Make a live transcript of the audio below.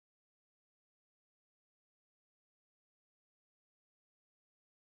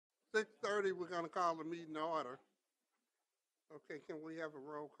6:30, we're going to call the meeting to order. Okay, can we have a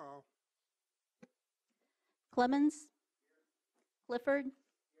roll call? Clemens, Clifford,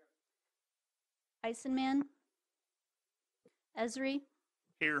 Eisenman, Esri,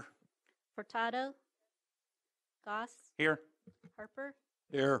 Here. Furtado, Goss, Here. Harper,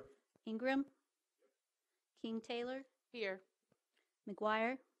 Here. Ingram, King Taylor, Here.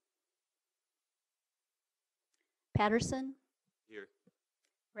 McGuire, Patterson, Here.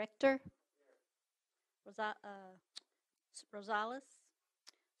 Rector, Rosales,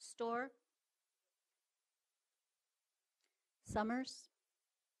 Storr, Summers,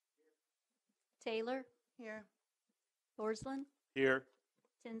 Taylor, Here. Thorsland, Here.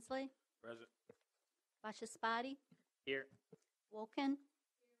 Tinsley, Present. Vashaspati, Here. Wolken,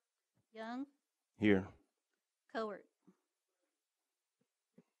 Young, Here. Cowart.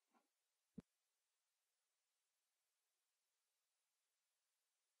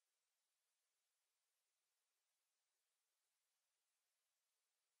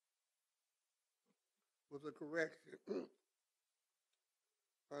 With a correction,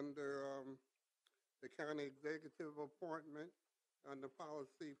 under the county executive appointment, under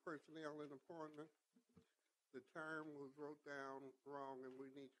policy personnel and appointment, the term was wrote down wrong and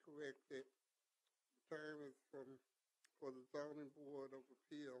we need to correct it. The term is for the zoning board of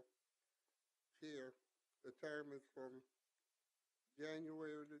appeal chair. The term is from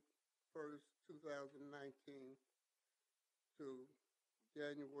January the 1st, 2019 to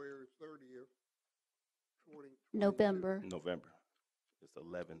January 30th, 2022. November. November. It's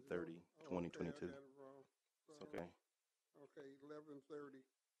 11/30, Oh, okay, 2022. I got it wrong. It's Sorry. okay. Okay, 11/30,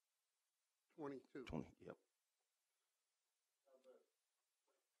 22. 20. Yep.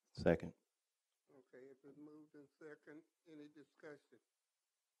 Second. Okay, it's been moved in second. Any discussion?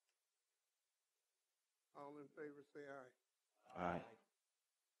 All in favor say aye. Aye.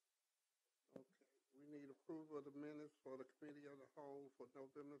 Okay, we need approval of the minutes for the committee of the whole for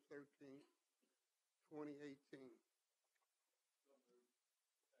November 13th, 2018.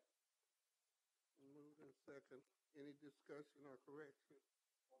 Moved in second. Any discussion or correction?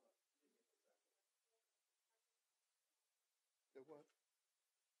 The what?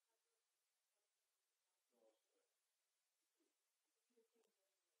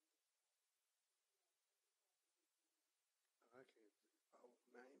 I can't see. Oh,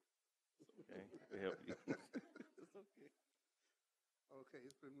 name. Okay. We help you. It's okay. Okay,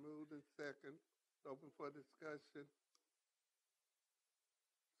 it's been moved in second. Open for discussion.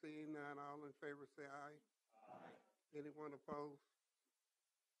 Seeing none, all in favor say aye. Aye. Anyone opposed?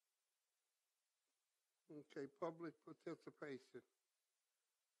 Okay, public participation.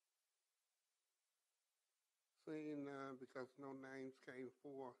 Seeing none, because no names came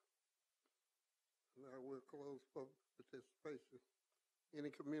forth, now we'll close public participation. Any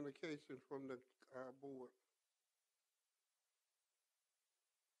communication from the board?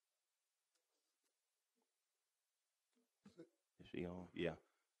 Is she on? Yeah.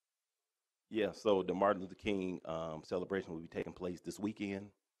 Yeah, so the Martin Luther King celebration will be taking place this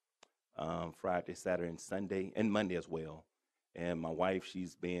weekend, Friday, Saturday, and Sunday, and Monday as well. And my wife,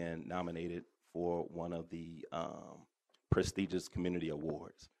 she's been nominated for one of the prestigious community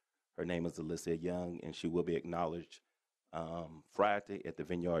awards. Her name is Alyssa Young, and she will be acknowledged Friday at the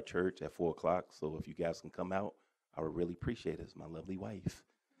Vineyard Church at 4 o'clock. So if you guys can come out, I would really appreciate it. It's my lovely wife.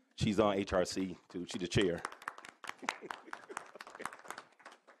 She's on HRC, too. She's the chair.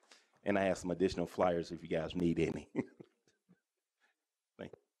 And I have some additional flyers if you guys need any.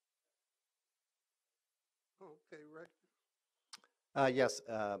 Thank you. Okay, Rick. Yes,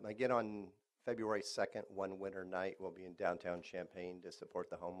 again on February 2nd, one winter night, we'll be in downtown Champaign to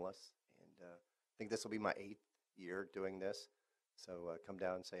support the homeless. And I think this will be my 8th year doing this. So come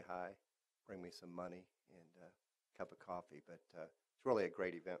down and say hi, bring me some money and a cup of coffee. But it's really a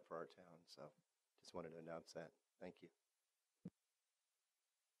great event for our town. So just wanted to announce that. Thank you.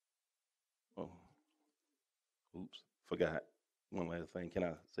 Oh, oops, forgot one last thing. Can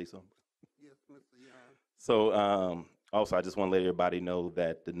I say something? Yes, Mr. Young. So also, I just want to let everybody know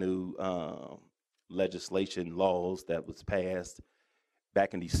that the new legislation laws that was passed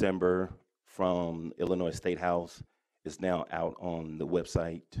back in December from Illinois State House is now out on the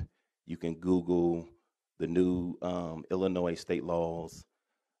website. You can Google the new Illinois state laws,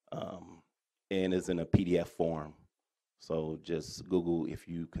 and it's in a PDF form. So just Google if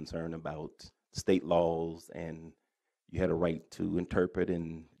you're concerned about state laws and you had a right to interpret,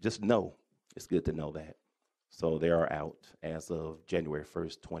 and just know. It's good to know that. So they are out as of January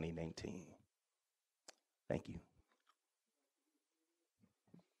 1st, 2019. Thank you.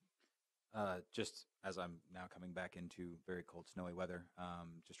 Just as I'm now coming back into very cold, snowy weather,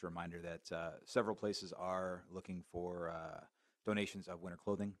 just a reminder that several places are looking for donations of winter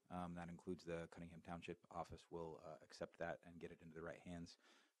clothing. That includes the Cunningham Township office will accept that and get it into the right hands.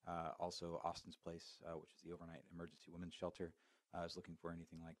 Also, Austin's Place, which is the overnight emergency women's shelter, is looking for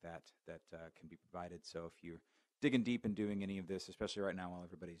anything like that that can be provided. So if you're digging deep and doing any of this, especially right now while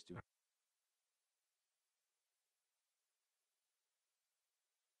everybody's doing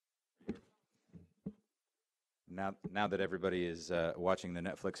now that everybody is watching the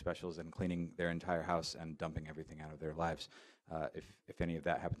Netflix specials and cleaning their entire house and dumping everything out of their lives, if any of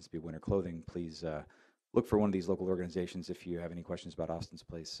that happens to be winter clothing, please look for one of these local organizations. If you have any questions about Austin's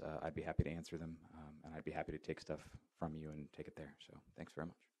Place, I'd be happy to answer them, and I'd be happy to take stuff from you and take it there. So thanks very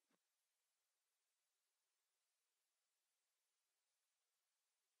much.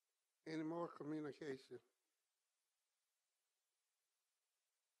 Any more communication?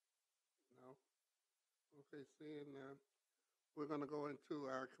 No? Okay, seeing none, we're gonna go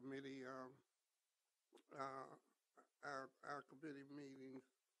into our committee, our committee meetings.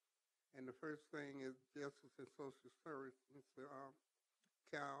 And the first thing is Justice and Social Service, Mr.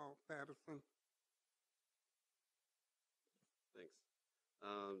 Cal Patterson. Thanks.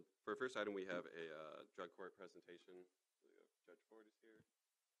 For our first item, we have a drug court presentation. Judge Ford is here.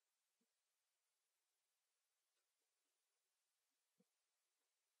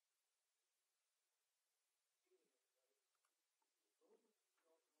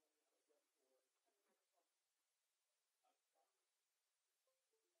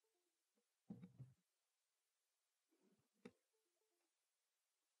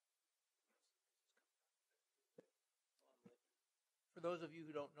 For those of you who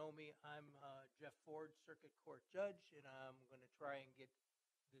don't know me, I'm Jeff Ford, Circuit Court Judge, and I'm going to try and get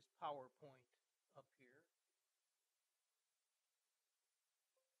this PowerPoint up here.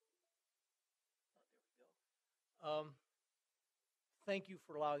 Oh, there we go. Thank you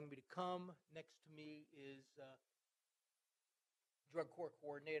for allowing me to come. Next to me is Drug Court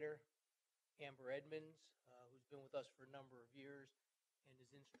Coordinator Amber Edmonds, who's been with us for a number of years and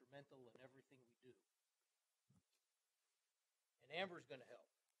is instrumental in everything we do. And Amber's going to help.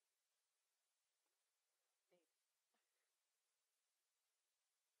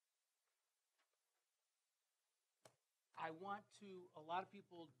 A lot of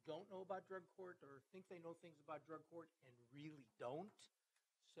people don't know about drug court or think they know things about drug court and really don't.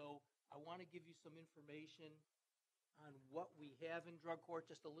 So I want to give you some information on what we have in drug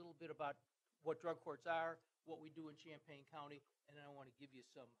court, just a little bit about what drug courts are, what we do in Champaign County, and then I want to give you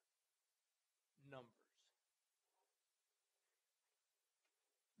some numbers.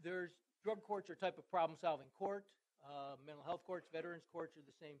 Drug courts are a type of problem-solving court. Mental health courts, veterans courts are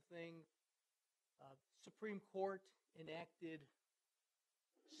the same thing. Supreme Court enacted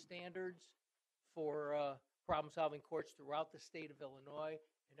standards for problem-solving courts throughout the state of Illinois,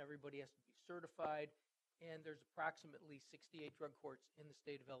 and everybody has to be certified. And there's approximately 68 drug courts in the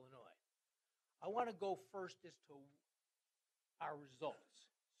state of Illinois. I want to go first as to our results,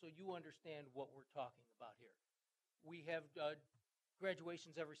 so you understand what we're talking about here. We have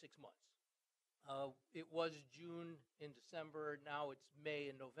graduations every 6 months. It was June and December. Now it's May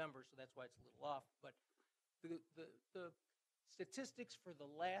and November, so that's why it's a little off. But the statistics for the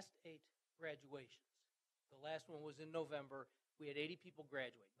last 8 graduations, the last one was in November. We had 80 people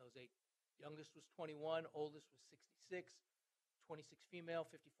graduate. Those 8, youngest was 21, oldest was 66, 26 female,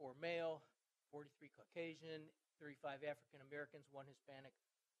 54 male, 43 Caucasian, 35 African Americans, 1 Hispanic,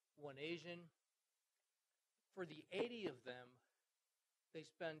 1 Asian. For the 80 of them, they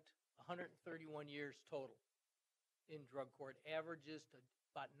spent 131 years total in drug court, averages to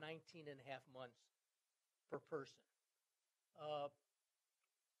about 19 and a half months per person.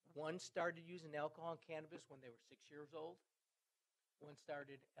 1 started using alcohol and cannabis when they were 6 years old. 1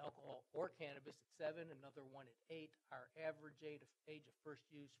 started alcohol or cannabis at 7, another 1 at 8. Our average age of first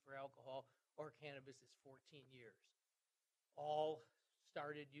use for alcohol or cannabis is 14 years. All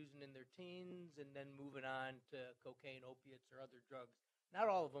started using in their teens and then moving on to cocaine, opiates, or other drugs. Not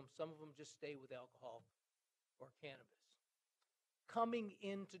all of them. Some of them just stay with alcohol or cannabis. Coming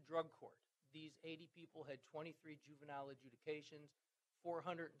into drug court, these 80 people had 23 juvenile adjudications,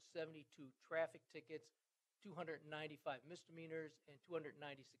 472 traffic tickets, 295 misdemeanors, and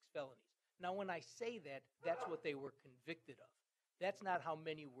 296 felonies. Now, when I say that, that's what they were convicted of. That's not how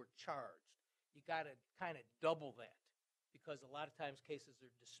many were charged. You got to kind of double that, because a lot of times cases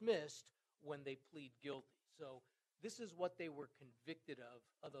are dismissed when they plead guilty. So this is what they were convicted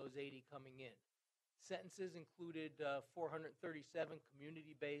of those 80 coming in. Sentences included 437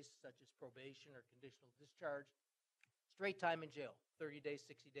 community-based, such as probation or conditional discharge. Straight time in jail, 30 days,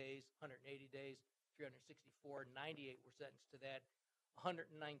 60 days, 180 days, 364, 98 were sentenced to that,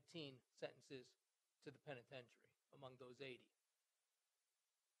 119 sentences to the penitentiary among those 80.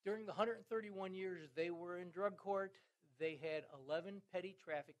 During the 131 years they were in drug court, they had 11 petty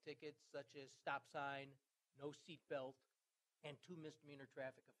traffic tickets, such as stop sign, no seatbelt, and 2 misdemeanor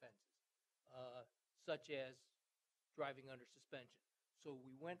traffic offenses, such as driving under suspension. So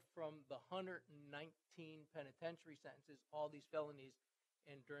we went from the 119 penitentiary sentences, all these felonies,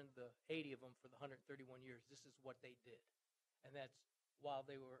 and during the 80 of them for the 131 years, this is what they did. And that's while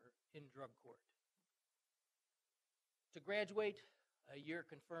they were in drug court. To graduate, a year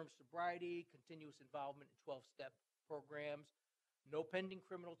confirmed sobriety, continuous involvement in 12-step programs, no pending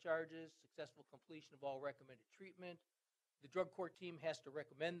criminal charges, successful completion of all recommended treatment. The drug court team has to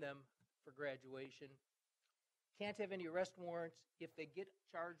recommend them for graduation. Can't have any arrest warrants. If they get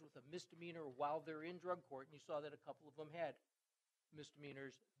charged with a misdemeanor while they're in drug court, and you saw that a couple of them had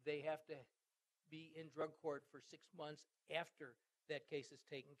misdemeanors, they have to be in drug court for 6 months after that case is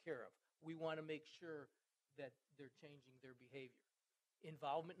taken care of. We want to make sure that they're changing their behavior.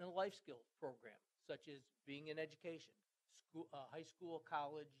 Involvement in a life skills program, such as being in education, school, high school,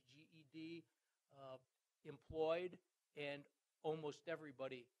 college, GED, employed, and almost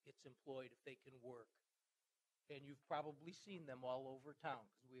everybody gets employed if they can work. And you've probably seen them all over town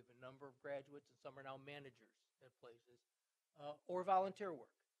because we have a number of graduates and some are now managers at places, or volunteer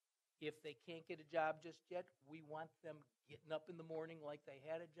work. If they can't get a job just yet, we want them getting up in the morning like they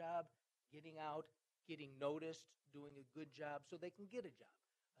had a job, getting out, getting noticed, doing a good job so they can get a job.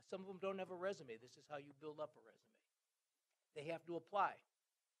 Some of them don't have a resume. This is how you build up a resume. They have to apply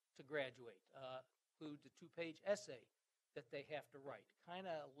to graduate, includes a 2-page essay that they have to write,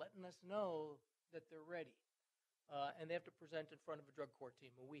 kind of letting us know that they're ready. And they have to present in front of a drug court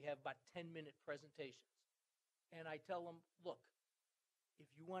team. And we have about 10-minute presentations. And I tell them, look, if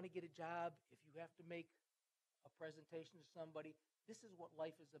you want to get a job, if you have to make a presentation to somebody, this is what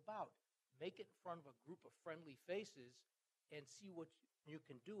life is about. Make it in front of a group of friendly faces and see what you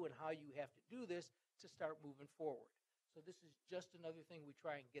can do and how you have to do this to start moving forward. So this is just another thing we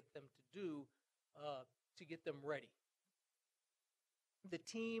try and get them to do to get them ready. The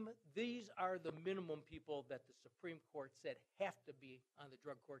team, these are the minimum people that the Supreme Court said have to be on the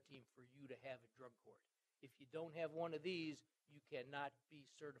drug court team for you to have a drug court. If you don't have one of these, you cannot be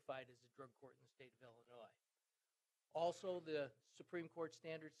certified as a drug court in the state of Illinois. Also, the Supreme Court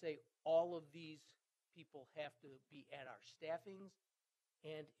standards say all of these people have to be at our staffings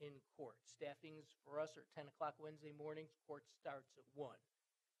and in court. Staffings for us are 10 o'clock Wednesday mornings. Court starts at 1.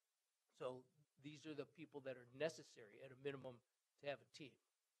 So these are the people that are necessary at a minimum to have a team.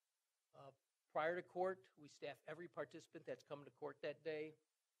 Prior to court, we staff every participant that's coming to court that day.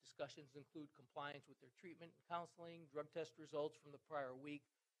 Discussions include compliance with their treatment and counseling, drug test results from the prior week.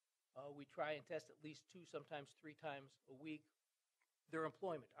 We try and test at least 2, sometimes 3 times a week. Their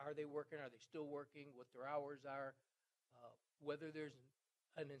employment, are they working, are they still working, what their hours are, whether there's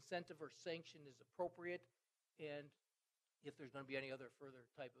an incentive or sanction is appropriate, and if there's going to be any other further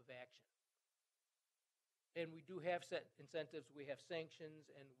type of action. And we do have set incentives, we have sanctions,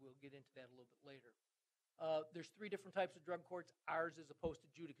 and we'll get into that a little bit later. There's 3 different types of drug courts. Ours is a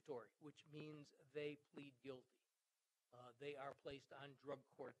post-adjudicatory, which means they plead guilty. They are placed on drug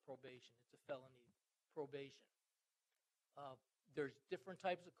court probation. It's a felony probation. There's different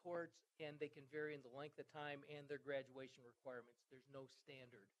types of courts, and they can vary in the length of time and their graduation requirements. There's no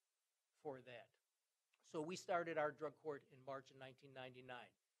standard for that. So we started our drug court in March of 1999.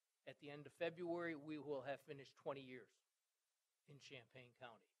 At the end of February, we will have finished 20 years in Champaign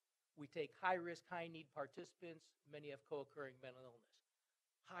County. We take high-risk, high-need participants. Many have co-occurring mental illness.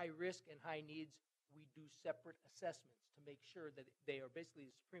 High risk and high needs, we do separate assessments to make sure that they are basically,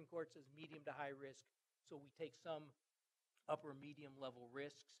 the Supreme Court says medium to high risk, so we take some upper medium level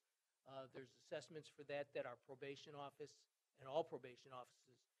risks. There's assessments for that our probation office and all probation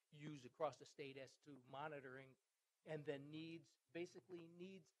offices use across the state as to monitoring. And then needs, basically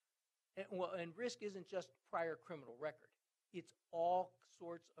needs, and risk isn't just prior criminal record. It's all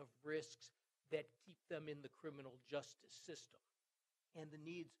sorts of risks that keep them in the criminal justice system. And the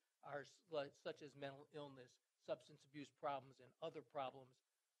needs are such as mental illness, substance abuse problems, and other problems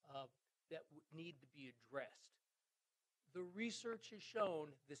that need to be addressed. The research has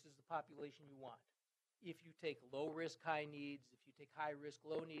shown this is the population you want. If you take low risk, high needs, if you take high risk,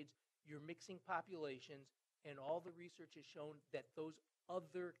 low needs, you're mixing populations, and all the research has shown that those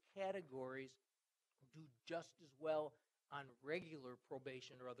other categories do just as well on regular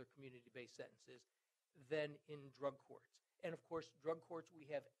probation or other community-based sentences than in drug courts. And of course, drug courts, we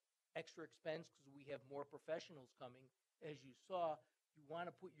have extra expense because we have more professionals coming as you saw, you want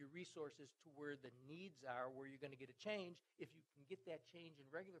to put your resources to where the needs are, where you're going to get a change. If you can get that change in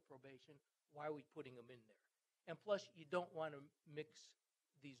regular probation, why are we putting them in there? And plus, you don't want to mix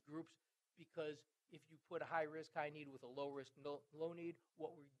these groups, because if you put a high risk, high need with a low risk, low need,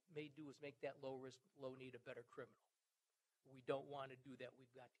 what we may do is make that low risk, low need a better criminal. We don't want to do that.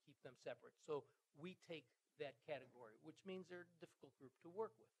 We've got to keep them separate. So we take that category, which means they're a difficult group to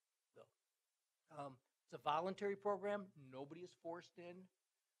work with, though. It's a voluntary program. Nobody is forced in.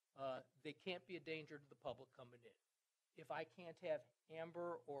 They can't be a danger to the public coming in. If I can't have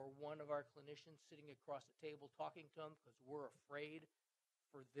Amber or one of our clinicians sitting across the table talking to them because we're afraid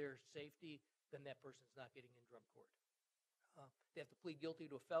for their safety, then that person's not getting in drug court. They have to plead guilty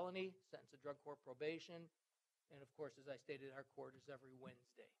to a felony, sentence to drug court probation, and of course, as I stated, our court is every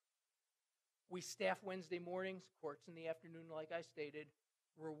Wednesday. We staff Wednesday mornings, courts in the afternoon, like I stated.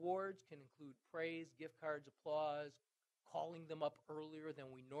 Rewards can include praise, gift cards, applause, calling them up earlier than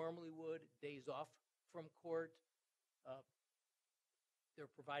we normally would, days off from court.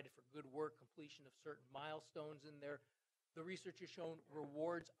 They're provided for good work, completion of certain milestones in there. The research has shown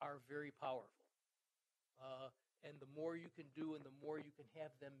rewards are very powerful. And the more you can do and the more you can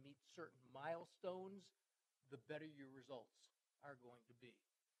have them meet certain milestones, the better your results are going to be.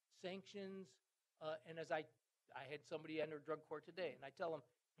 Sanctions, and as I had somebody enter drug court today, and I tell them,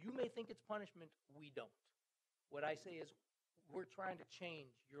 you may think it's punishment, we don't. What I say is, we're trying to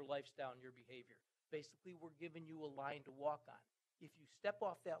change your lifestyle and your behavior. Basically, we're giving you a line to walk on. If you step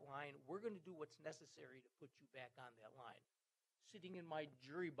off that line, we're going to do what's necessary to put you back on that line. Sitting in my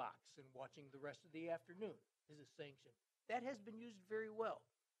jury box and watching the rest of the afternoon is a sanction. That has been used very well.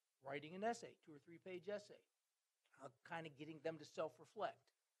 Writing an essay, 2 or 3 page essay, kind of getting them to self-reflect.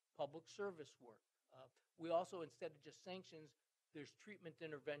 Public service work. We also, instead of just sanctions, there's treatment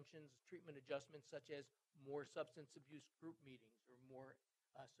interventions, treatment adjustments, such as more substance abuse group meetings or more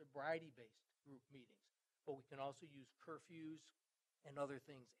sobriety-based group meetings. But we can also use curfews and other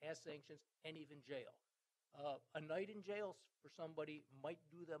things as sanctions, and even jail. A night in jail for somebody might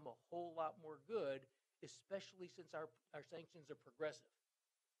do them a whole lot more good, especially since our sanctions are progressive.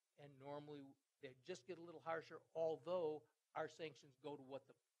 And normally they just get a little harsher, although our sanctions go to what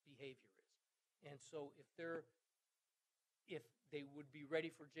the behavior is. And so if they would be ready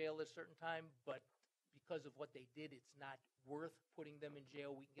for jail at a certain time, but because of what they did, it's not worth putting them in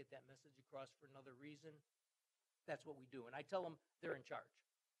jail, we can get that message across for another reason. That's what we do. And I tell them they're in charge.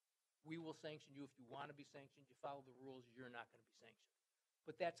 We will sanction you if you want to be sanctioned. You follow the rules, you're not going to be sanctioned.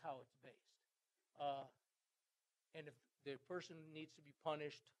 But that's how it's based. And if the person needs to be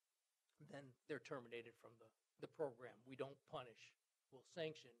punished, then they're terminated from the program. We don't punish. We'll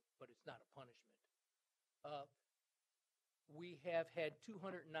sanction, but it's not a punishment. We have had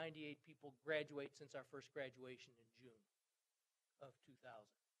 298 people graduate since our first graduation in June of 2000.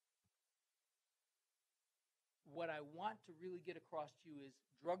 What I want to really get across to you is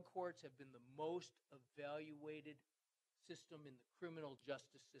drug courts have been the most evaluated system in the criminal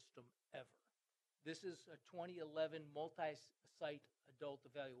justice system ever. This is a 2011 multi-site adult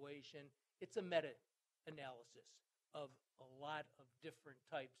evaluation. It's a meta-analysis of a lot of different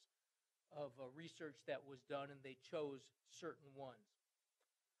types of research that was done, and they chose certain ones.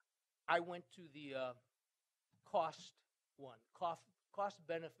 I went to the cost one,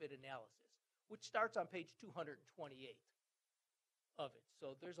 cost-benefit analysis, which starts on page 228 of it.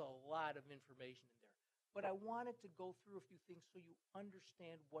 So there's a lot of information in there. But I wanted to go through a few things so you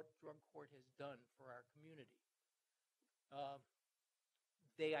understand what drug court has done for our community.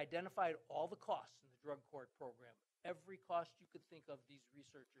 They identified all the costs in the drug court program. Every cost you could think of, these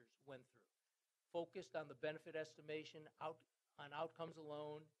researchers went through. Focused on the benefit estimation, on outcomes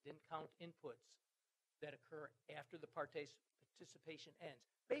alone, didn't count inputs that occur after the participation ends.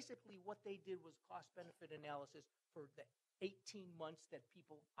 Basically, what they did was cost-benefit analysis for the 18 months that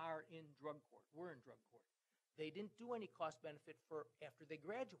people are in drug court, were in drug court. They didn't do any cost-benefit for after they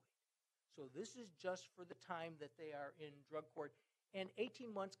graduate. So this is just for the time that they are in drug court. And 18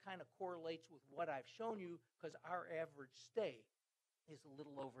 months kind of correlates with what I've shown you, because our average stay is a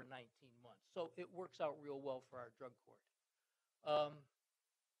little over 19 months. So it works out real well for our drug court.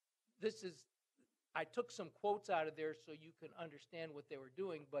 I took some quotes out of there so you can understand what they were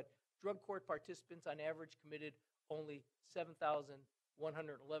doing, but drug court participants on average committed only $7,111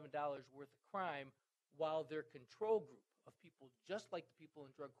 worth of crime, while their control group of people just like the people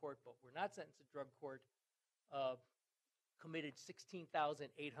in drug court but were not sentenced to drug court committed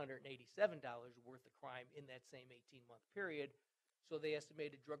 $16,887 worth of crime in that same 18-month period. So they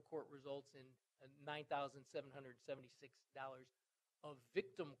estimated drug court results in $9,776 of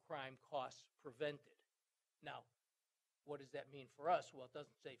victim crime costs prevented. Now, What does that mean for us? Well, it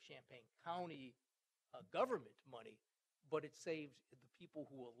doesn't save Champaign County government money, but it saves the people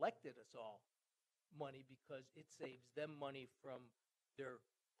who elected us all money because it saves them money from their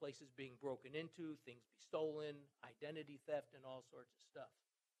places being broken into, things be stolen, identity theft, and all sorts of stuff.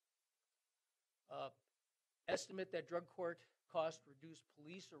 Estimate that drug court costs reduce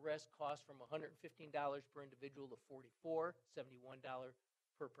police arrest costs from $115 per individual to $44, $71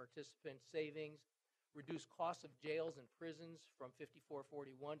 per participant savings. Reduce costs of jails and prisons from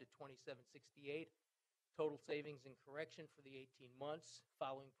 $54.41 to $27.68. Total savings in correction for the 18 months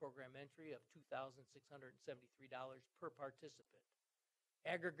following program entry of $2,673 per participant.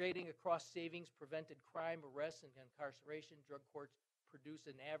 Aggregating across savings, prevented crime, arrests, and incarceration, drug courts produce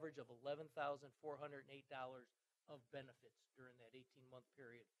an average of $11,408 of benefits during that 18-month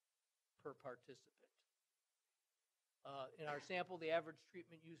period per participant. In our sample, the average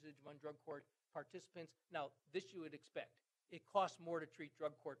treatment usage among drug court participants, now this you would expect. It costs more to treat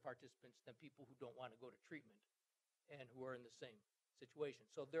drug court participants than people who don't want to go to treatment and who are in the same situation.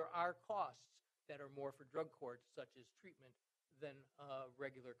 So there are costs that are more for drug courts, such as treatment, than a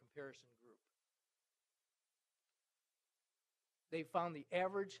regular comparison group. They found the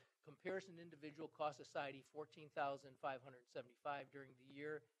average comparison individual cost society $14,575 during the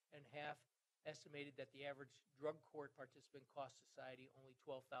year, and half estimated that the average drug court participant cost society only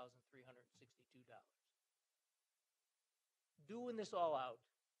 $12,362. Doing this all out,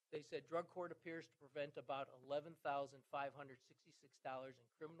 they said drug court appears to prevent about $11,566 in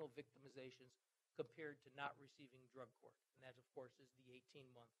criminal victimizations compared to not receiving drug court. And that, of course, is the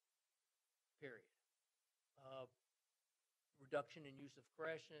 18-month period. Reduction in use of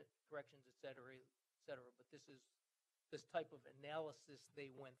corrections, et cetera, et cetera. But this is this type of analysis they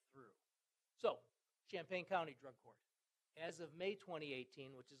went through. So, Champaign County Drug Court. As of May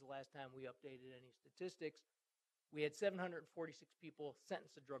 2018, which is the last time we updated any statistics, we had 746 people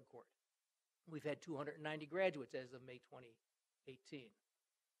sentenced to drug court. We've had 290 graduates as of May 2018.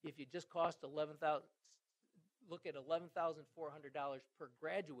 If you just look at $11,400 per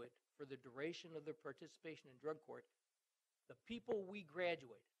graduate for the duration of their participation in drug court, the people we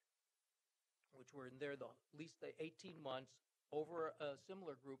graduated, which were in there at least the 18 months over a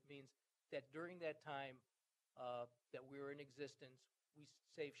similar group, means that during that time that we were in existence, we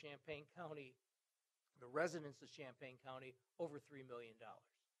saved Champaign County, the residents of Champaign County, over $3 million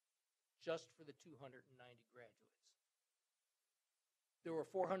just for the 290 graduates. There were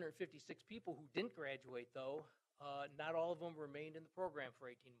 456 people who didn't graduate, though. Not all of them remained in the program for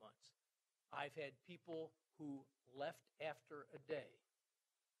 18 months. I've had people who left after a day,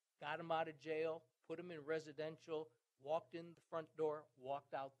 got them out of jail, put them in residential, walked in the front door,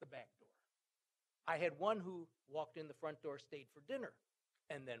 walked out the back door. I had one who walked in the front door, stayed for dinner,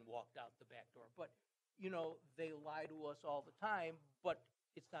 and then walked out the back door. But, you know, they lie to us all the time, but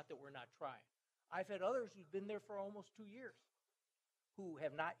it's not that we're not trying. I've had others who've been there for almost 2 years who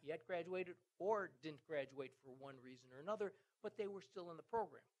have not yet graduated or didn't graduate for one reason or another, but they were still in the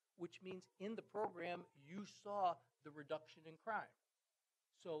program, which means in the program you saw the reduction in crime.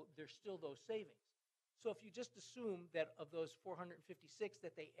 So there's still those savings. So if you just assume that of those 456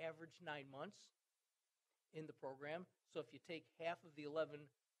 that they averaged 9 months in the program, so if you take half of the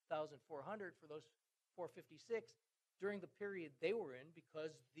 11,400 for those 456, during the period they were in,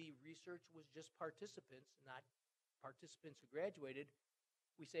 because the research was just participants, not participants who graduated,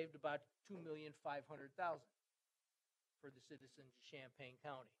 we saved about $2,500,000 for the citizens of Champaign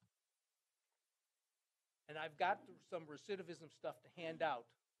County. And I've got some recidivism stuff to hand out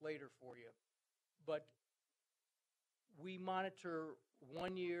later for you, but we monitor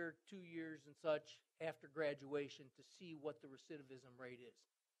 1 year, 2 years, and such after graduation to see what the recidivism rate is.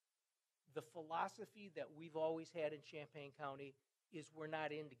 The philosophy that we've always had in Champaign County is we're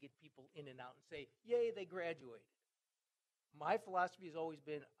not in to get people in and out and say, yay, they graduated. My philosophy has always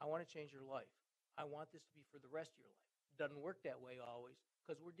been, I want to change your life. I want this to be for the rest of your life. It doesn't work that way always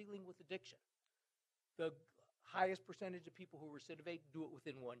because we're dealing with addiction. The highest percentage of people who recidivate do it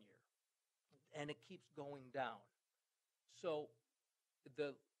within 1 year, and it keeps going down. So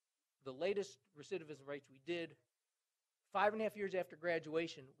the latest recidivism rates we did, 5.5 years after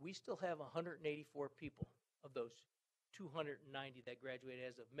graduation, we still have 184 people of those 290 that graduated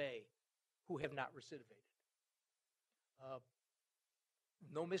as of May who have not recidivated.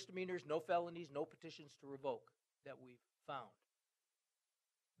 No misdemeanors, no felonies, no petitions to revoke that we've found.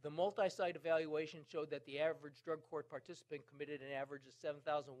 The multi-site evaluation showed that the average drug court participant committed an average of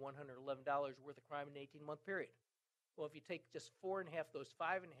 $7,111 worth of crime in an 18-month period. Well, if you take just 4.5 those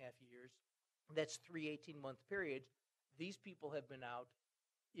 5.5 years, that's 3 18-month periods. These people have been out.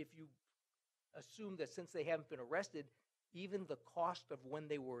 If you assume that since they haven't been arrested, even the cost of when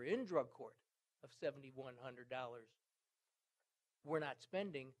they were in drug court of $7,100 we're not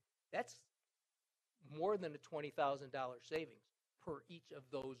spending, that's more than a $20,000 savings per each of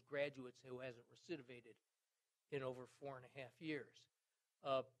those graduates who hasn't recidivated in over 4.5 years.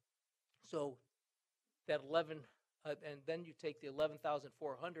 So that 11, and then you take the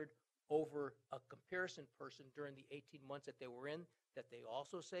 11,400 over a comparison person during the 18 months that they were in that they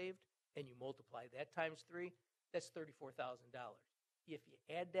also saved, and you multiply that times 3, that's $34,000. If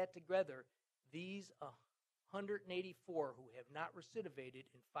you add that together, these 184 who have not recidivated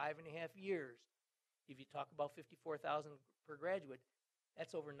in 5.5 years, if you talk about $54,000 per graduate,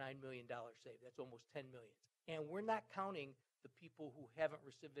 that's over $9 million saved. That's almost $10 million. And we're not counting the people who haven't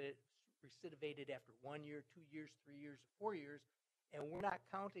recidivated after 1 year, 2 years, 3 years, 4 years, and we're not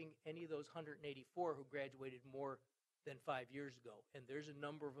counting any of those 184 who graduated more than 5 years ago. And there's a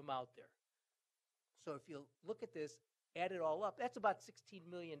number of them out there. So if you look at this, add it all up, that's about $16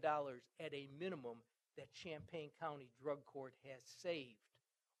 million at a minimum that Champaign County Drug Court has saved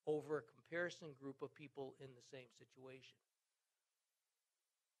over a comparison group of people in the same situation.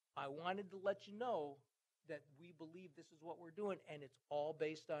 I wanted to let you know that we believe this is what we're doing, and it's all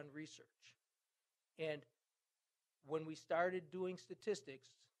based on research. And when we started doing statistics,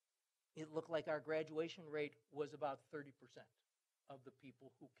 it looked like our graduation rate was about 30% of the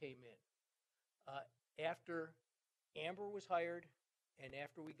people who came in. After Amber was hired and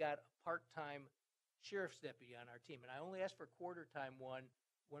after we got a part-time sheriff's deputy on our team, and I only asked for quarter-time one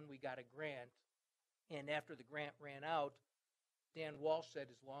when we got a grant, and after the grant ran out, Dan Walsh said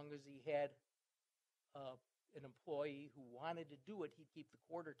as long as he had an employee who wanted to do it, he'd keep the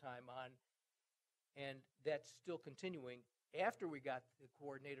quarter-time on, and that's still continuing. After we got the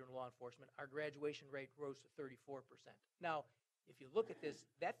coordinator in law enforcement, our graduation rate rose to 34%. Now, if you look at this,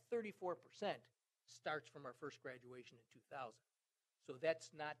 that 34% starts from our first graduation in 2000. So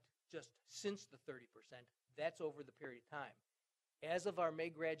that's not just since the 30%, that's over the period of time. As of our May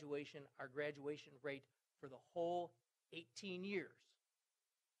graduation, our graduation rate for the whole 18 years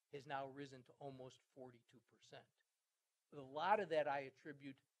has now risen to almost 42%. But a lot of that I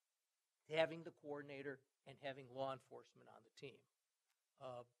attribute to having the coordinator and having law enforcement on the team.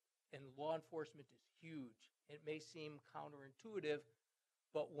 And law enforcement is huge. It may seem counterintuitive,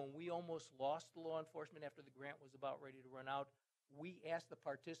 but when we almost lost the law enforcement after the grant was about ready to run out, we asked the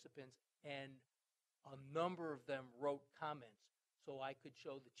participants, and a number of them wrote comments. So I could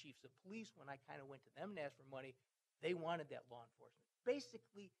show the chiefs of police when I kind of went to them and asked for money. They wanted that law enforcement.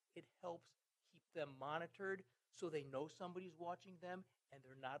 Basically, it helps keep them monitored so they know somebody's watching them and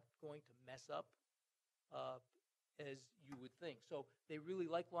they're not going to mess up as you would think. So they really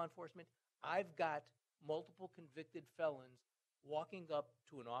like law enforcement. I've got multiple convicted felons walking up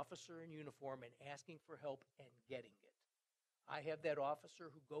to an officer in uniform and asking for help and getting it. I have that officer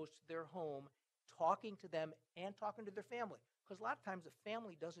who goes to their home talking to them and talking to their family, because a lot of times the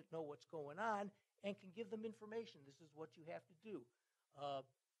family doesn't know what's going on and can give them information. This is what you have to do.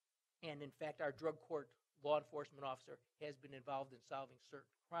 And in fact, our drug court law enforcement officer has been involved in solving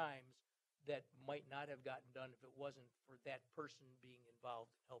certain crimes that might not have gotten done if it wasn't for that person being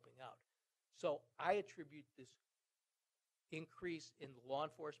involved in helping out. So I attribute this increase in law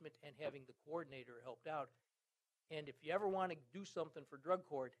enforcement and having the coordinator helped out. And if you ever want to do something for drug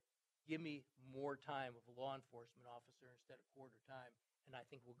court, give me more time of a law enforcement officer instead of quarter time, and I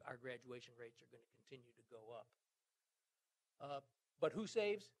think our graduation rates are going to continue to go up. But who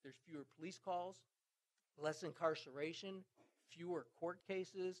saves? There's fewer police calls, less incarceration, fewer court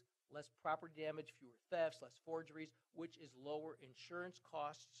cases, less property damage, fewer thefts, less forgeries, which is lower insurance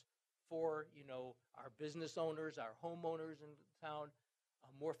costs for, our business owners, our homeowners in the town.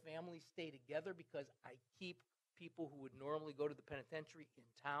 More families stay together because I keep people who would normally go to the penitentiary in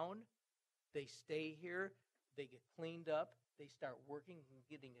town. They stay here, they get cleaned up, they start working and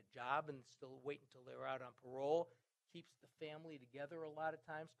getting a job and still wait until they're out on parole. Keeps the family together a lot of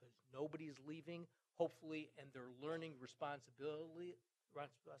times because nobody's leaving, hopefully, and they're learning responsibility.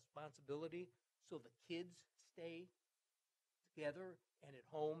 So the kids stay together and at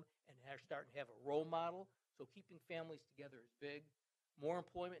home and are starting to have a role model. So keeping families together is big. More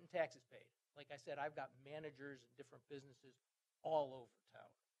employment and taxes paid. Like I said, I've got managers and different businesses all over town.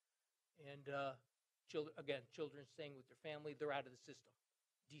 And children staying with their family, they're out of the system.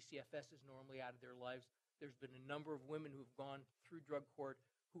 DCFS is normally out of their lives. There's been a number of women who've gone through drug court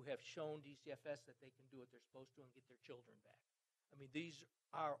who have shown DCFS that they can do what they're supposed to and get their children back. I mean, these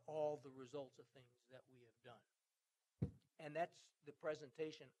are all the results of things that we have done. And that's the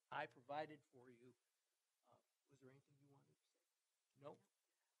presentation I provided for you. Was there anything you wanted to say? No?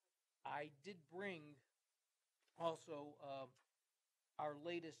 I did bring Also, our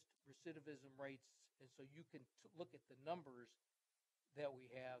latest recidivism rates, and so you can look at the numbers that we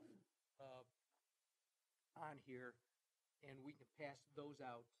have on here, and we can pass those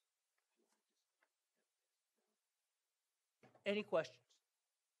out. Any questions?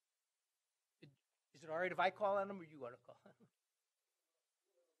 Is it all right if I call on them, or you want to call on them?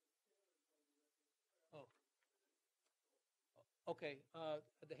 Oh. Okay,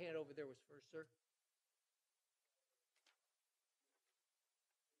 the hand over there was first, sir.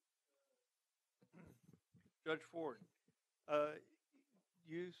 Judge Ford, at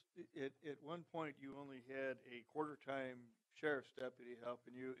one point you only had a quarter-time sheriff's deputy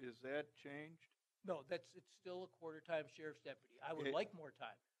helping you. Is that changed? No, it's still a quarter-time sheriff's deputy. I would It- like more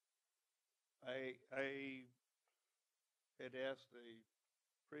time. I had asked the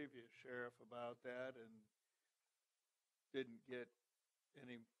previous sheriff about that and didn't get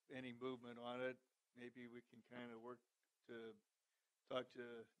any movement on it. Maybe we can kind of work to talk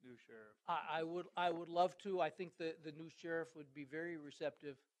to new sheriff. I would love to. I think the new sheriff would be very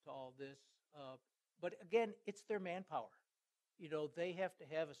receptive to all this. But again, it's their manpower. You know, they have to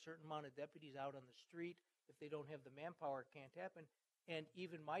have a certain amount of deputies out on the street. If they don't have the manpower, it can't happen. And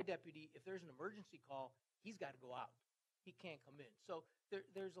even my deputy, if there's an emergency call, he's got to go out. He can't come in. So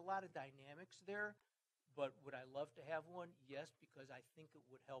there's a lot of dynamics there. But would I love to have one? Yes, because I think it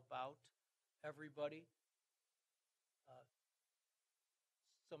would help out everybody.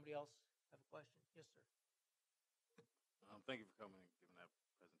 Somebody else have a question? Yes, sir. Thank you for coming and giving that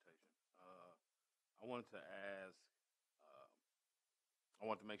presentation. I wanted to ask, I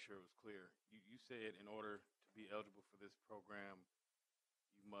wanted to make sure it was clear. You said in order to be eligible for this program,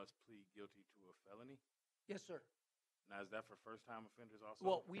 you must plead guilty to a felony? Yes, sir. Now, is that for first-time offenders also?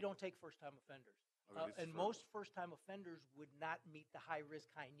 Well, we don't take first-time offenders. Okay, this is And for- most first-time offenders would not meet the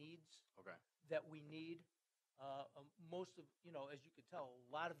high-risk, high needs Okay, that we need. Most of, you know, as you can tell,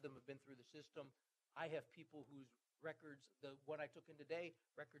 a lot of them have been through the system. I have people whose records, the one I took in today,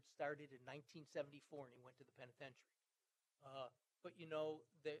 records started in 1974 and he went to the penitentiary. But, you know,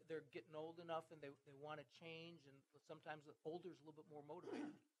 they're getting old enough and they want to change, and sometimes the older's a little bit more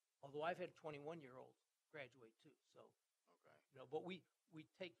motivated. Although I've had 21-year-olds graduate too, so, okay. you know, but we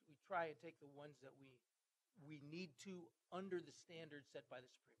try and take the ones that we need to under the standards set by the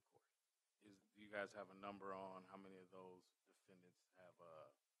Supreme Court. Do you guys have a number on how many of those defendants have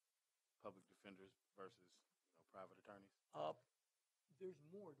public defenders versus, private attorneys? There's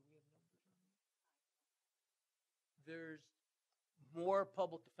more. Do we have numbers on that? There's more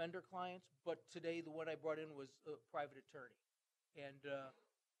public defender clients, but today the one I brought in was a private attorney. And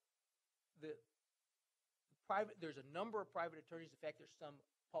there's a number of private attorneys. In fact, there's some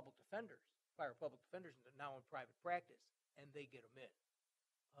public defenders, prior public defenders now in private practice, and they get them in.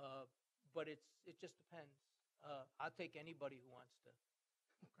 But it just depends. I'll take anybody who wants to,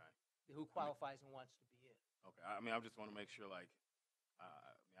 Okay. who qualifies and wants to be in. Okay. I mean, I just want to make sure, like,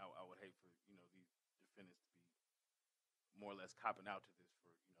 I would hate for, these defendants to be more or less copping out to this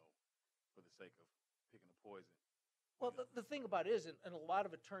for the sake of picking a poison. Well, the thing about it is, and a lot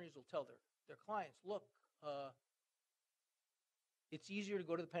of attorneys will tell their clients, look, it's easier to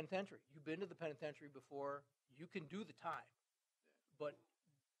go to the penitentiary. You've been to the penitentiary before. You can do the time. But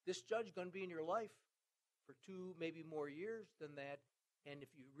this judge is going to be in your life for 2, maybe more years than that. And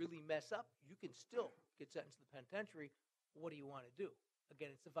if you really mess up, you can still get sentenced to the penitentiary. What do you want to do? Again,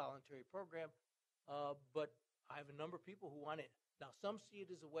 it's a voluntary program. But I have a number of people who want it. Now, some see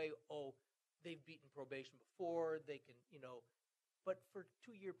it as a way, they've beaten probation before. They can, but for a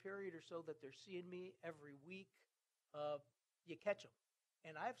 2-year period or so that they're seeing me every week, you catch them.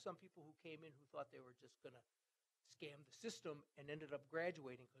 And I have some people who came in who thought they were just going to scam the system and ended up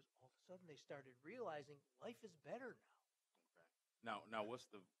graduating because all of a sudden they started realizing life is better now. Okay. Now,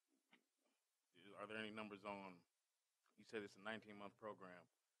 are there any numbers on, you said it's a 19-month program,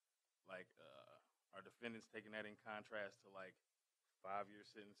 like, are defendants taking that in contrast to, like, 5-year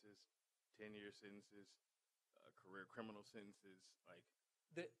sentences, 10-year sentences, career criminal sentences, like?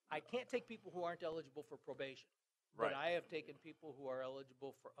 I can't take people who aren't eligible for probation. But Right. I have taken people who are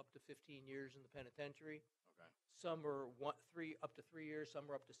eligible for up to 15 years in the penitentiary. Okay. Some are up to 3 years. Some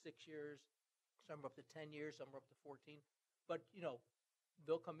are up to 6 years. Some are up to 10 years. Some are up to 14. But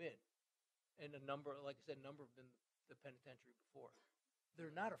they'll come in, and a number, like I said, a number have been the penitentiary before.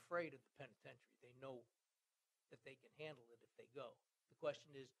 They're not afraid of the penitentiary. They know that they can handle it if they go. The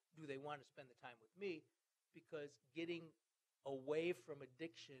question is, do they want to spend the time with me? Because getting away from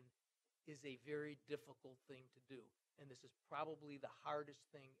addiction is a very difficult thing to do. And this is probably the hardest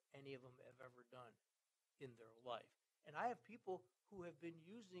thing any of them have ever done in their life. And I have people who have been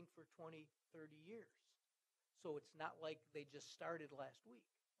using for 20, 30 years. So it's not like they just started last week.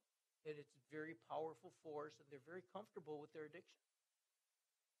 And it's a very powerful force, and they're very comfortable with their addiction.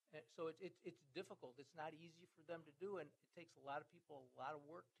 And so it's difficult. It's not easy for them to do, and it takes a lot of people, a lot of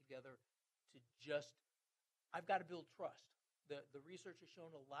work together to just, I've got to build trust. The research has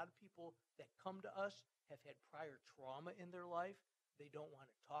shown a lot of people that come to us have had prior trauma in their life. They don't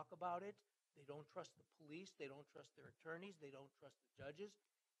want to talk about it. They don't trust the police. They don't trust their attorneys. They don't trust the judges.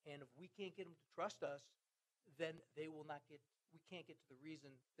 And if we can't get them to trust us, then we can't get to the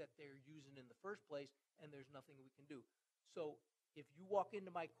reason that they're using in the first place, and there's nothing we can do. So if you walk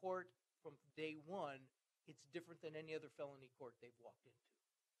into my court from day one, it's different than any other felony court they've walked into.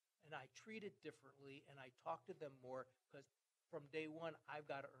 And I treat it differently, and I talk to them more, because from day one, I've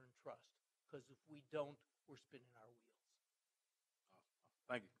got to earn trust. Because if we don't, we're spinning our wheels.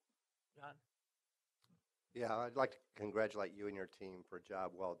 Thank you. John? Yeah, I'd like to congratulate you and your team for a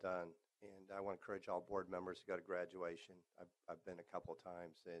job well done. And I want to encourage all board members to go to graduation. I've been a couple of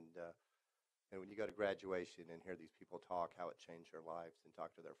times, and when you go to graduation and hear these people talk, how it changed their lives, and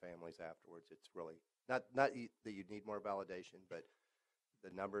talk to their families afterwards, it's really not that you need more validation, but the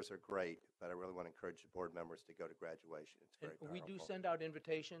numbers are great. But I really want to encourage the board members to go to graduation. It's very And we do powerful. send out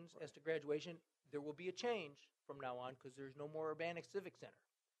invitations as to graduation. There will be a change from now on, because there's no more Urbanic Civic Center.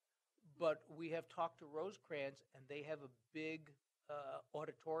 But we have talked to Rosecrans, and they have a big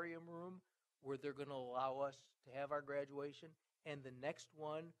auditorium room where they're going to allow us to have our graduation. And the next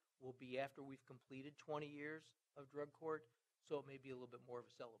one will be after we've completed 20 years of drug court, so it may be a little bit more of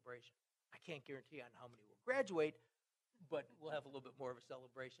a celebration. I can't guarantee on how many will graduate, but we'll have a little bit more of a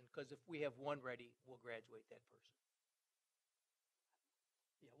celebration, because if we have one ready, we'll graduate that person.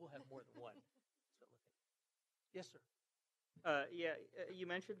 Yeah, we'll have more than one. So, yes, sir. You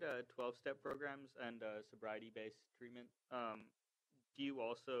mentioned 12-step programs and sobriety-based treatment. Do you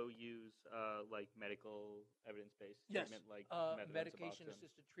also use like medical evidence-based Yes, treatment, like methadone, Suboxone?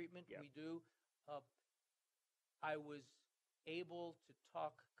 medication-assisted treatment, Yeah. we do. I was able to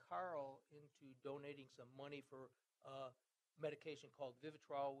talk Carl into donating some money for medication called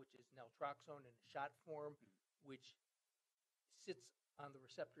Vivitrol, which is naltrexone in a shot form, which sits on the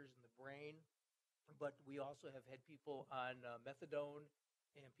receptors in the brain. But we also have had people on methadone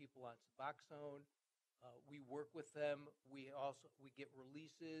and people on Suboxone. We work with them. We get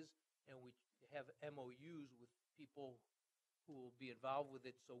releases, and we have MOUs with people who will be involved with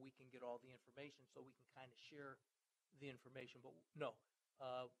it, so we can get all the information, so we can kind of share the information. But no,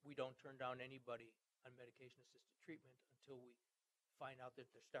 we don't turn down anybody on medication-assisted treatment until we find out that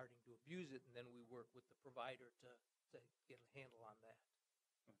they're starting to abuse it, and then we work with the provider to get a handle on that.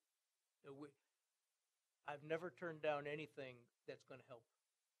 I've never turned down anything that's going to help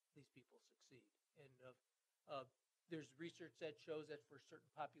these people succeed. And there's research that shows that for certain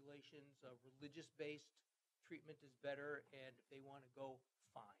populations, religious-based treatment is better, and if they want to go,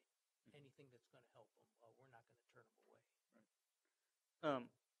 fine. Anything that's going to help them, we're not going to turn them away.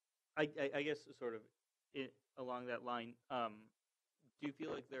 I guess sort of along that line, do you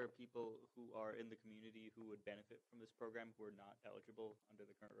feel like there are people who are in the community who would benefit from this program who are not eligible under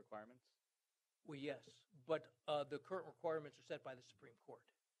the current requirements? Well, yes, but the current requirements are set by the Supreme Court,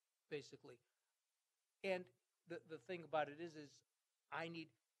 basically. And the thing about it is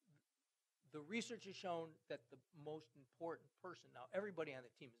the research has shown that the most important person, now everybody on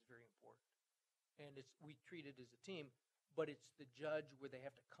the team is very important, and we treat it as a team, but it's the judge where they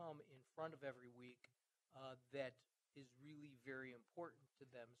have to come in front of every week that is really very important to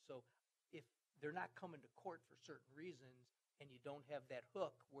them. So if they're not coming to court for certain reasons, and you don't have that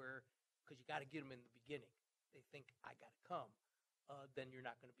hook where, because you got to get them in the beginning, they think, I got to come, then you're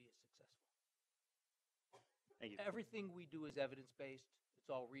not going to be as successful. Thank you. Everything we do is evidence-based.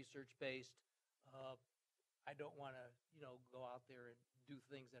 It's all research-based. I don't want to, go out there and do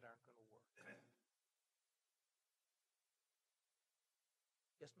things that aren't going to work.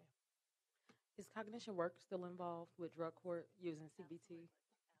 Yes, ma'am. Is Cognition Work still involved with drug court using CBT?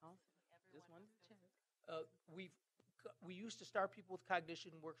 Just wanted to check. We used to start people with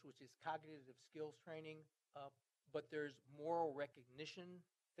Cognition Works, which is cognitive skills training, but there's moral recognition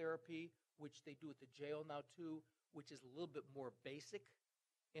therapy, which they do at the jail now too, which is a little bit more basic,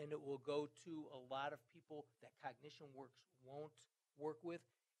 and it will go to a lot of people that Cognition Works won't work with,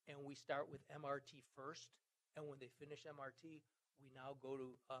 and we start with MRT first, and when they finish MRT, we now go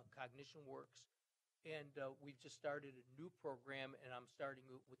to Cognition Works, and we've just started a new program, and I'm starting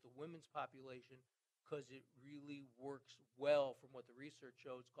with the women's population, because it really works well from what the research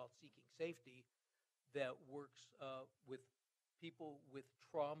shows, called Seeking Safety, that works with people with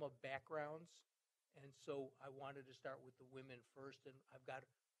trauma backgrounds. And so I wanted to start with the women first, and I've got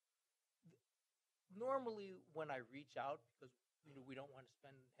normally when I reach out, because we don't want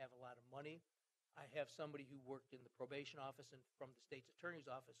to have a lot of money, I have somebody who worked in the probation office and from the state's attorney's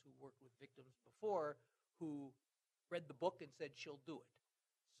office who worked with victims before, who read the book and said she'll do it.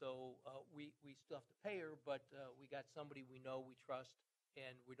 So we still have to pay her, but we got somebody we know, we trust,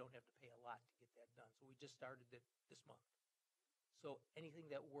 and we don't have to pay a lot to get that done. So we just started it this month. So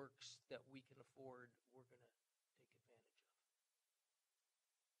anything that works that we can afford, we're going to take advantage of.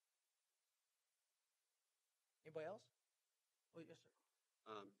 Anybody else? Oh, yes, sir.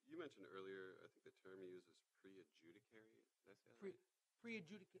 You mentioned earlier, I think the term you used was pre-adjudicatory. Did I say that right?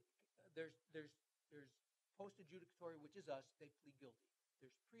 Pre-adjudicatory. There's post-adjudicatory, which is us. They plead guilty.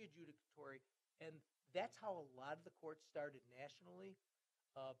 There's pre-adjudicatory, and that's how a lot of the courts started nationally.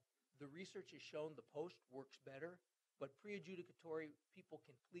 The research has shown the post works better, but pre-adjudicatory, people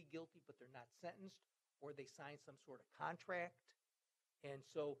can plead guilty, but they're not sentenced, or they sign some sort of contract, and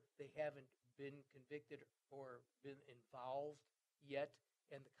so they haven't been convicted or been involved yet,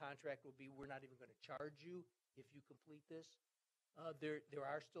 and the contract will be, we're not even going to charge you if you complete this. There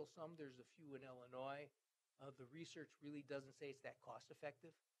are still some. There's a few in Illinois. The research really doesn't say it's that cost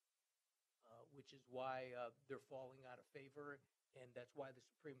effective, which is why they're falling out of favor, and that's why the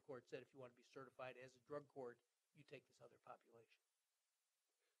Supreme Court said if you want to be certified as a drug court, you take this other population.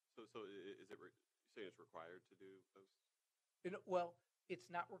 So is it saying it's required to do post? Well, it's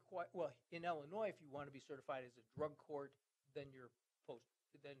not required. Well, in Illinois, if you want to be certified as a drug court, then you're post.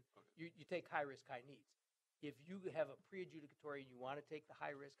 Then Okay. you take high risk, high needs. If you have a pre-adjudicatory and you want to take the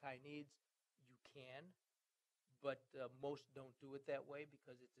high risk, high needs, you can, but most don't do it that way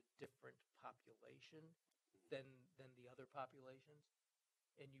because it's a different population than the other populations,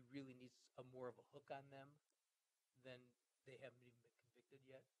 and you really need more of a hook on them than they haven't even been convicted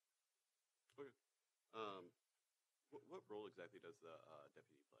yet. Okay. What role exactly does the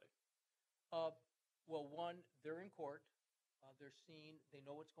deputy play? Well, one, they're in court. They're seen. They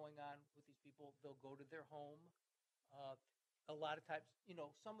know what's going on with these people. They'll go to their home. A lot of times,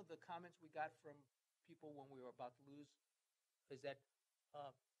 some of the comments we got from people when we were about to lose is that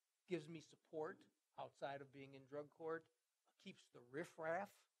gives me support outside of being in drug court, keeps the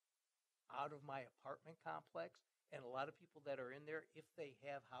riffraff out of my apartment complex. And a lot of people that are in there, if they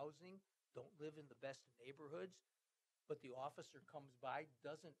have housing, don't live in the best neighborhoods. But the officer comes by,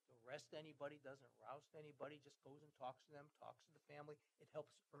 doesn't arrest anybody, doesn't roust anybody, just goes and talks to them, talks to the family. It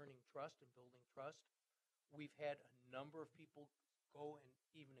helps earning trust and building trust. We've had a number of people go and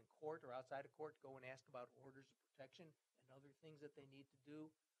even in court or outside of court, go and ask about orders of protection and other things that they need to do.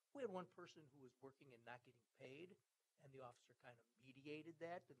 We had one person who was working and not getting paid, and the officer kind of mediated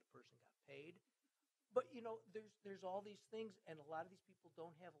that, and the person got paid. But, there's all these things, and a lot of these people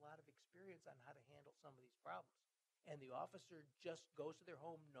don't have a lot of experience on how to handle some of these problems. And the officer just goes to their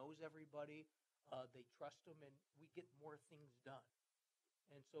home, knows everybody, they trust them, and we get more things done.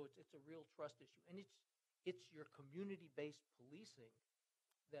 And so it's a real trust issue. And it's your community-based policing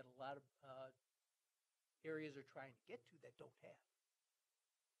that a lot of areas are trying to get to that don't have.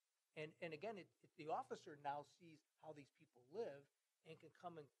 And again, the officer now sees how these people live and can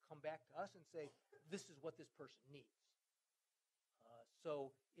come back to us and say, this is what this person needs.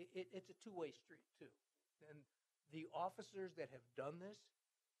 So it's a two-way street, too. And the officers that have done this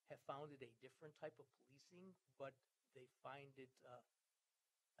have found it a different type of policing, but they find it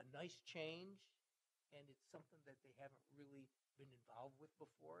a nice change, and it's something that they haven't really been involved with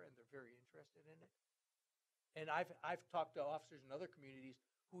before, and they're very interested in it. And I've talked to officers in other communities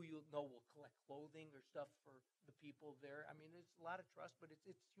who will collect clothing or stuff for the people there. I mean, there's a lot of trust, but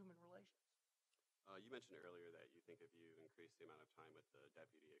it's human relations. You mentioned earlier that you think if you increase the amount of time with the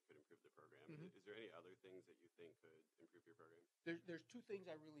deputy, it could improve the program. Mhm. Is there any other things that you think could improve your program? There's two things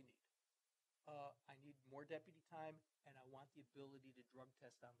I really need. I need more deputy time, and I want the ability to drug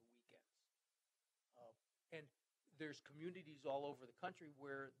test on the weekends. And there's communities all over the country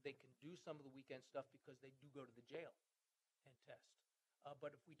where they can do some of the weekend stuff because they do go to the jail and test.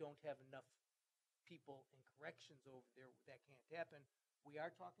 But if we don't have enough people in corrections over there, that can't happen. We are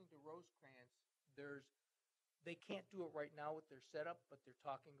talking to Rosecrans. They can't do it right now with their setup, but they're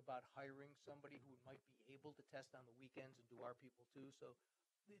talking about hiring somebody who might be able to test on the weekends and do our people too. So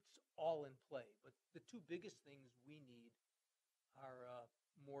it's all in play. But the two biggest things we need are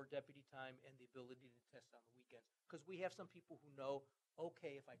more deputy time and the ability to test on the weekends. Because we have some people who know,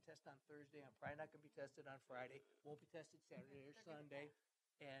 okay, if I test on Thursday, I'm probably not going to be tested on Friday, won't be tested Saturday or Sunday,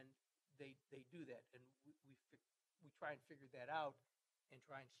 and they do that. And we try and figure that out and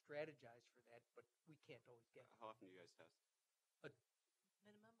try and strategize for that, but we can't always get it. How often do you guys test?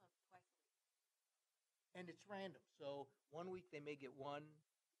 Minimum of twice a week. And it's random. So one week they may get one,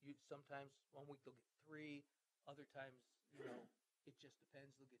 sometimes 1 week they'll get 3, other times, it just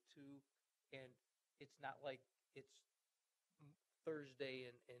depends. They'll get 2, and it's not like it's Thursday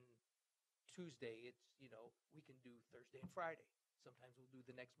and Tuesday. It's, we can do Thursday and Friday. Sometimes we'll do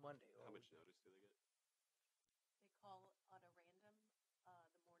the next Monday. How much notice do they get? They call on a random the morning of the day that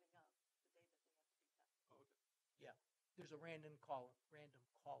they have to be tested. Oh, okay. Yeah, there's a random call-in that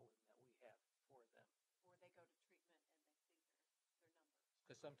we have for them. Or they go to treatment and they see their numbers.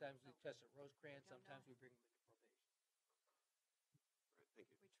 Because sometimes we So test at Rosecrans, don't sometimes know. we bring them into probation. All right, thank you.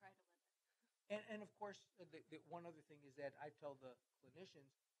 We try to limit. And of course, the one other thing is that I tell the clinicians,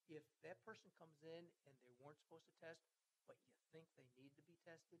 if that person comes in and they weren't supposed to test, but you think they need to be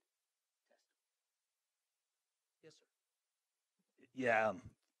tested, test them. Yes, sir. Yeah,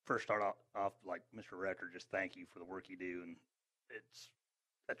 first start off like Mr. Rector, just thank you for the work you do, and it's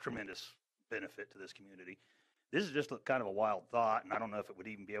a tremendous benefit to this community. This is just kind of a wild thought, and I don't know if it would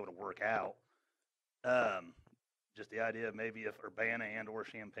even be able to work out. Just the idea of maybe if Urbana and or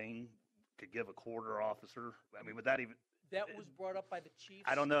Champaign could give a quarter officer, I mean, would that even, That was brought up by the chiefs.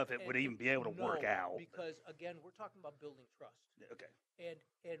 I don't know if it would and even be able to work no, out. Because again, we're talking about building trust. Okay. And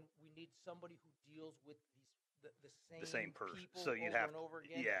we need somebody who deals with the same person. people So you'd over have and over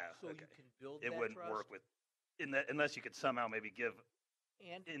again. yeah, So okay. you can build It that wouldn't trust. work with, unless you could somehow maybe give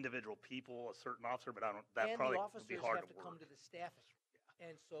And individual people a certain officer, but I don't, that and probably the would officers be hard have to to work. come to the staffing.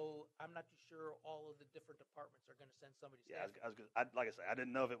 And so I'm not too sure all of the different departments are going to send somebody Yeah, staffing. I was like I said, I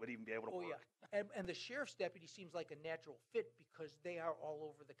didn't know if it would even be able to Oh, work. yeah. And the sheriff's deputy seems like a natural fit because they are all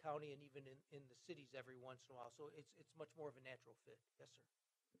over the county and even in the cities every once in a while. So it's much more of a natural fit. Yes, sir.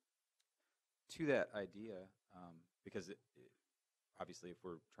 To that idea, because obviously if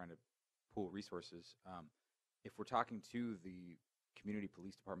we're trying to pool resources, if we're talking to the community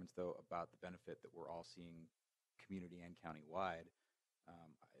police departments, though, about the benefit that we're all seeing community and county-wide,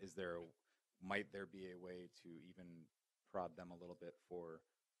 might there be a way to even prod them a little bit for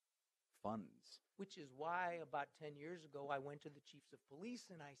funds? Which is why about 10 years ago, I went to the chiefs of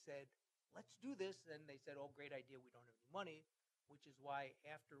police and I said, let's do this. And they said, oh, great idea. We don't have any money. Which is why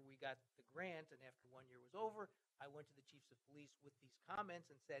after we got the grant and after 1 year was over, I went to the chiefs of police with these comments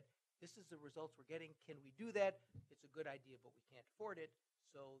and said, this is the results we're getting. Can we do that? It's a good idea, but we can't afford it.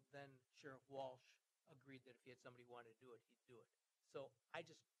 So then Sheriff Walsh agreed that if he had somebody who wanted to do it, he'd do it. So I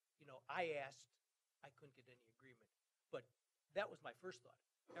just, I asked, I couldn't get any agreement. But that was my first thought.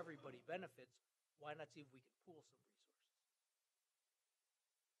 Everybody benefits. Why not see if we can pool some resources?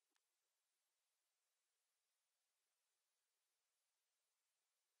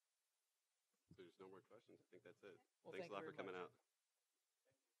 If there's no more questions, I think that's it. Well, Thanks thank a lot you for very coming much. out.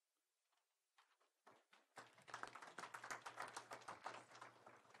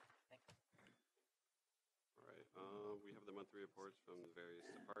 All right, we have the monthly reports from the various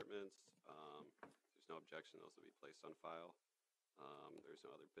departments. There's no objection, those will be placed on file. There's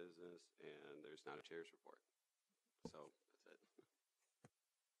no other business, and there's not a chair's report. So that's it.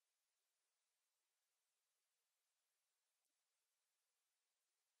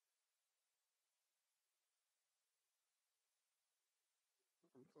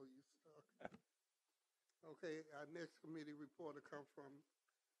 I'm so used to talking. Okay, our next committee report will come from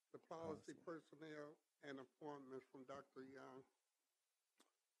the policy, personnel, and appointments from Dr. Young.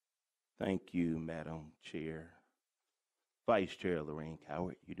 Thank you, Madam Chair. Vice Chair Lorraine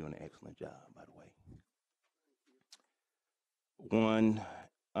Coward, you're doing an excellent job, by the way. One,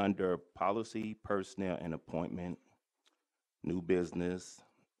 under policy, personnel, and appointment, new business,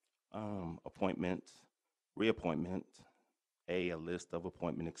 appointments, reappointment, A list of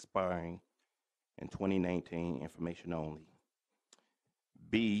appointment expiring in 2019, information only.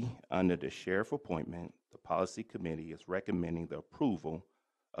 B, under the sheriff appointment, the policy committee is recommending the approval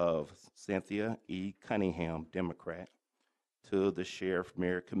of Cynthia E. Cunningham, Democrat, to the Sheriff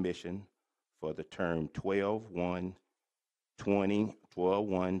Merit Commission for the term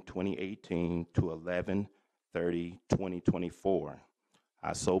 12/1/2018 to 11/30/2024.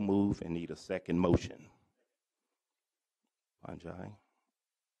 I so move and need a second motion. Panjai.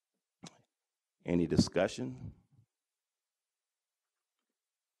 Any discussion?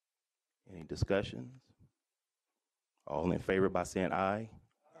 Any discussions? All in favor by saying aye?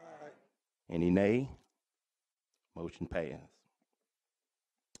 Aye. Any nay? Motion passed.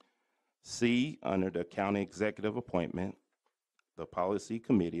 C, under the county executive appointment, the policy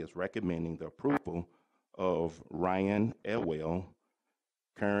committee is recommending the approval of Ryan Elwell,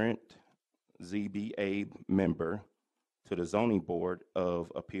 current ZBA member, to the zoning board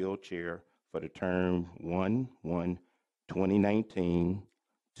of appeal chair for the term 1/1/2019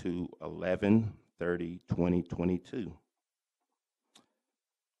 to 11/30/2022.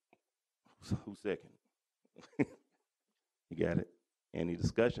 Who's second? You got it. Any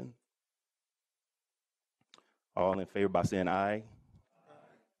discussion? All in favor by saying aye?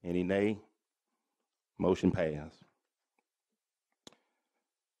 Any nay? Motion passed.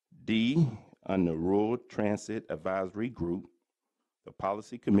 D, under Rural Transit Advisory Group, the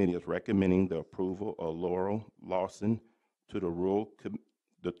Policy Committee is recommending the approval of Laurel Lawson to the Rural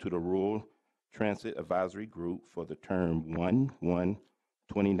Transit Advisory Group for the term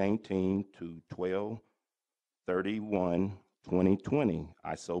 1/1/2019 to 12/31/2020.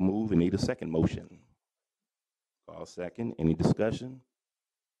 I so move and need a second motion. Call second. Any discussion?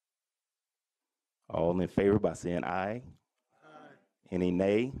 All in favor by saying aye? Aye. Any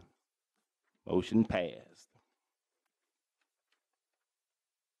nay? Motion passed.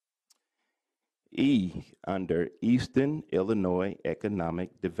 E, under Eastern Illinois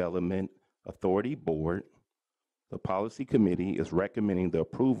Economic Development Authority Board, the Policy Committee is recommending the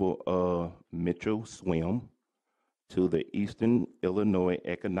approval of Mitchell Swim to the Eastern Illinois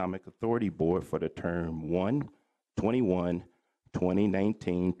Economic Authority Board for the term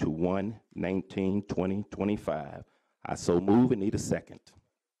 1/21/2019 to 1/19/2025. I so move and need a second.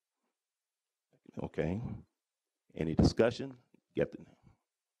 Okay. Any discussion? Get the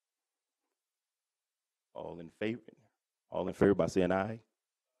all in favor? All in favor by saying aye?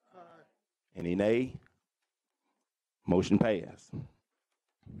 Aye. Any nay? Motion passed.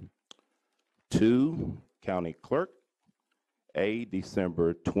 2, County Clerk, A,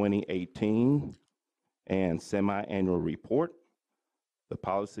 December 2018 and semi-annual report. The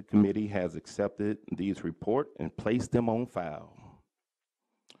Policy Committee has accepted these reports and placed them on file.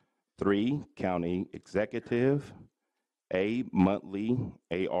 3, County Executive, A, monthly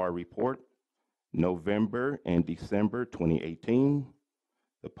AR report, November and December 2018.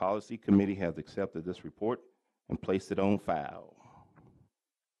 The Policy Committee has accepted this report and placed it on file.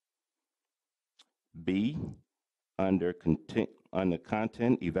 B, under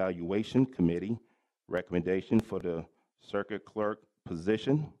Content Evaluation Committee, recommendation for the Circuit Clerk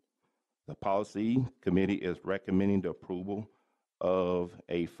position. The Policy Committee is recommending the approval of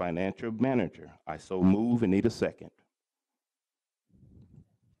a financial manager. I so move and need a second.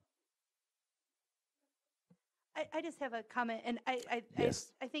 I just have a comment, and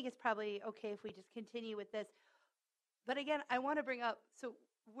Yes. I think it's probably okay if we just continue with this. But again, I want to bring up, so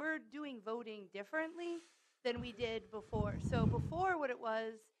we're doing voting differently than we did before. So before, what it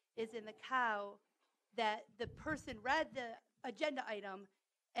was is in the cow that the person read the agenda item,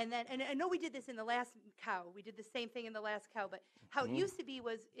 and then, and I know we did this in the last cow. We did the same thing in the last cow, but how it used to be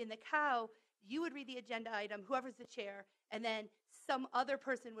was in the cow, you would read the agenda item, whoever's the chair, and then some other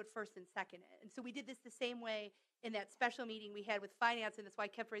person would first and second it. And so we did this the same way in that special meeting we had with finance, and that's why I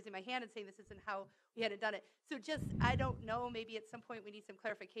kept raising my hand and saying this isn't how we hadn't done it. So just, I don't know, maybe at some point we need some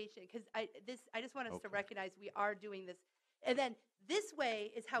clarification, because I just want us to recognize we are doing this. And then this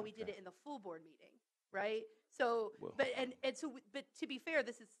way is how we did it in the full board meeting, right? So, but to be fair,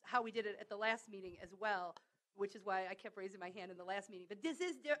 this is how we did it at the last meeting as well, which is why I kept raising my hand in the last meeting. But this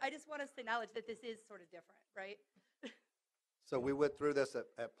is, I just want us to acknowledge that this is sort of different, right? So we went through this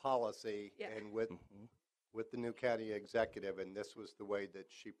at policy Yeah. and with the new county executive, and this was the way that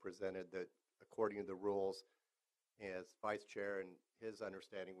she presented that according to the rules as vice chair, and his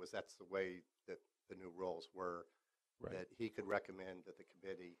understanding was that's the way that the new rules were, that he could recommend to the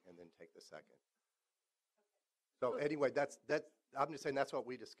committee and then take the second. So anyway, that's I'm just saying that's what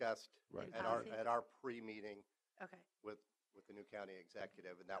we discussed at our pre-meeting with the new county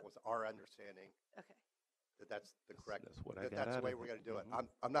executive, and that was our understanding. Okay. That's the correct. That's That's the way we're going to do it.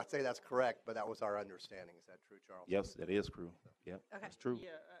 I'm not saying that's correct, but that was our understanding. Is that true, Charles? Yes, that is true. Yeah, that's true.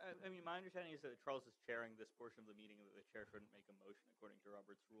 Yeah, I mean, my understanding is that Charles is chairing this portion of the meeting, and that the chair shouldn't make a motion according to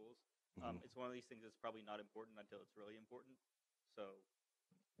Robert's rules. It's one of these things that's probably not important until it's really important. So,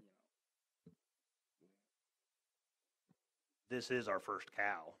 you know. This is our first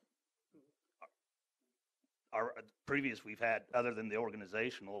cow. Our previous we've had, other than the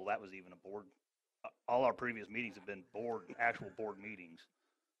organizational, that was even a board. All our previous meetings have been actual board meetings.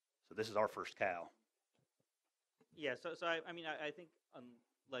 So this is our first cow. Yeah, so I mean, I think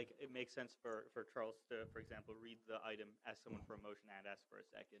like it makes sense for Charles to, for example, read the item, ask someone for a motion, and ask for a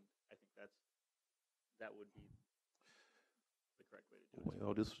second. I think that would be the correct way to do it.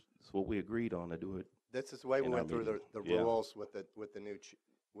 Well, this is what we agreed on to do it. This is the way we in our went through meeting. the Yeah. rules with the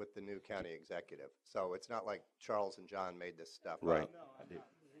new county executive. So it's not like Charles and John made this stuff Right. up. No, I did.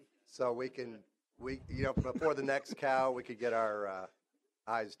 So before the next cow, we could get our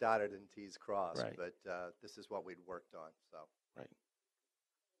I's dotted and T's crossed. Right. But this is what we'd worked on. So right.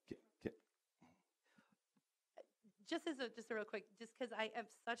 Just a real quick, just because I am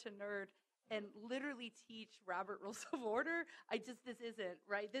such a nerd, and literally teach Robert Rules of Order. This isn't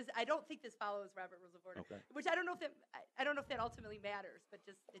right. I don't think this follows Robert Rules of Order, Okay. which I don't know if that ultimately matters, but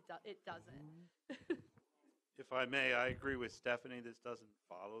just it doesn't. If I may, I agree with Stephanie. This doesn't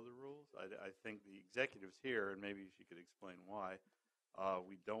follow the rules. I think the executives here, and maybe she could explain why,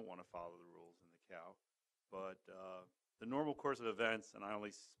 we don't want to follow the rules in the COW. But the normal course of events, and I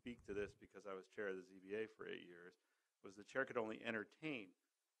only speak to this because I was chair of the ZBA for 8 years, was the chair could only entertain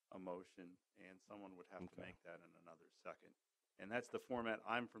a motion, and someone would have to make that in another second. And that's the format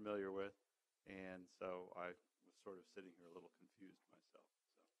I'm familiar with, and so I was sort of sitting here a little confused myself.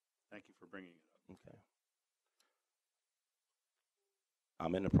 So thank you for bringing it up. Okay.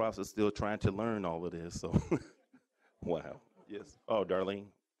 I'm in the process still trying to learn all of this, so wow. Yes. Oh, Darlene.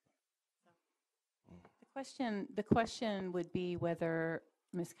 The question would be whether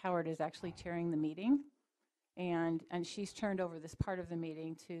Ms. Coward is actually chairing the meeting, and she's turned over this part of the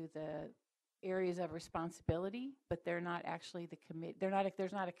meeting to the areas of responsibility, but they're not actually the committee. There's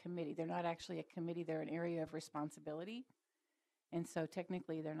not a committee. They're not actually a committee. They're an area of responsibility, and so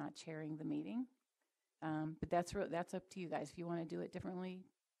technically they're not chairing the meeting. But that's up to you guys. If you want to do it differently,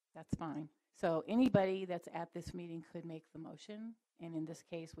 that's fine. So anybody that's at this meeting could make the motion. And in this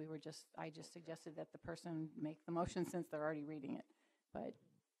case, I just suggested that the person make the motion since they're already reading it. But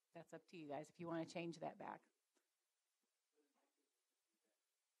that's up to you guys if you want to change that back.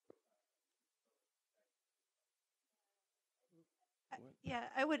 Yeah,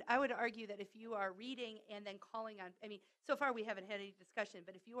 I would argue that if you are reading and then calling on, so far we haven't had any discussion,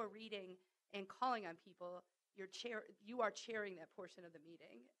 but if you are reading and calling on people, you are chairing that portion of the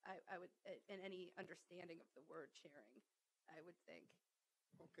meeting. I would, in any understanding of the word chairing, I would think.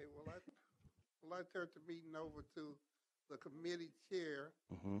 Okay, well, I turned the meeting over to the committee chair,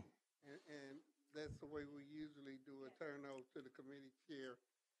 and that's the way we usually do it, turn over to the committee chair.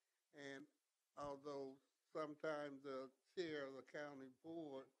 And although sometimes the chair of the county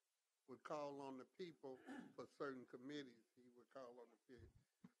board would call on the people for certain committees, he would call on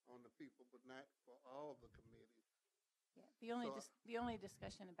the people, but not for all the committees. Yeah, the only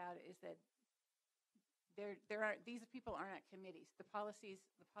discussion about it is that these people aren't at committees. The policy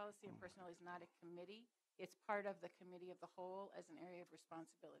and personnel is not a committee. It's part of the committee of the whole as an area of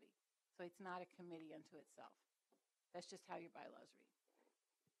responsibility. So it's not a committee unto itself. That's just how your bylaws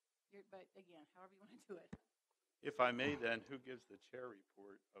read. But again, however you want to do it. If I may then, who gives the chair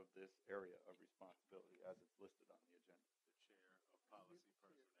report of this area of responsibility as it's listed on the agenda? The chair of policy,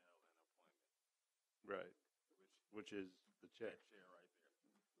 personnel, and appointment. Right. Which is the chair. That chair right there.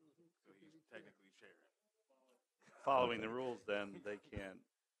 So he's technically chairing. Following the rules, then, they can't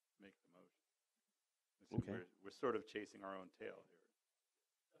make the motion. So Okay. We're sort of chasing our own tail here.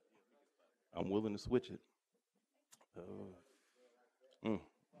 I'm willing to switch it.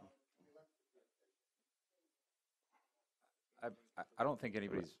 I don't think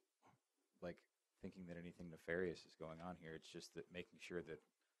anybody's like thinking that anything nefarious is going on here. It's just that making sure that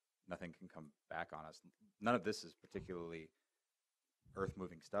nothing can come back on us. None of this is particularly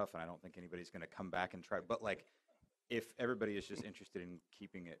earth-moving stuff, and I don't think anybody's going to come back and try. But like, if everybody is just interested in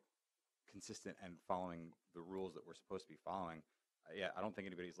keeping it consistent and following the rules that we're supposed to be following, yeah, I don't think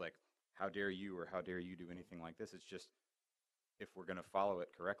anybody's like, how dare you or how dare you do anything like this. It's just if we're going to follow it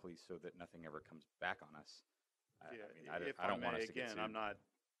correctly so that nothing ever comes back on us. I don't want us to get sued. I'm not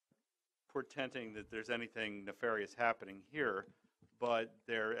portending that there's anything nefarious happening here, but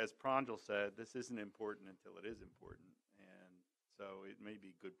there, as Pranjal said, this isn't important until it is important. And so it may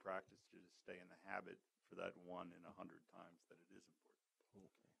be good practice to just stay in the habit for that 1 in 100 times that it is important.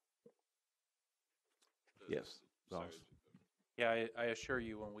 Yes. Sorry. Yeah, I assure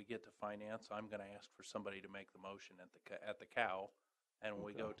you, when we get to finance, I'm going to ask for somebody to make the motion at the COW, and when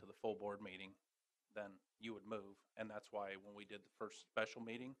we go to the full board meeting, then you would move, and that's why when we did the first special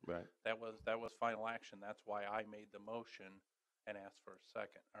meeting, Right. that was final action. That's why I made the motion and asked for a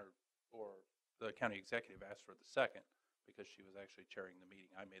second, or the county executive asked for the second because she was actually chairing the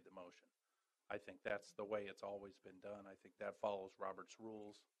meeting. I made the motion. I think that's the way it's always been done. I think that follows Robert's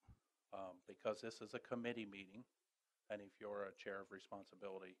rules because this is a committee meeting, and if you're a chair of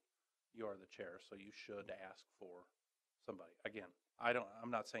responsibility, you are the chair, so you should ask for somebody. Again, I'm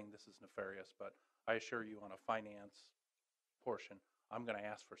not saying this is nefarious, but I assure you on a finance portion, I'm going to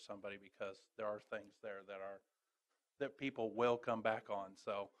ask for somebody because there are things there that people will come back on.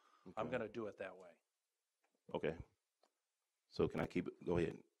 So I'm going to do it that way. Okay. So can I keep it? Go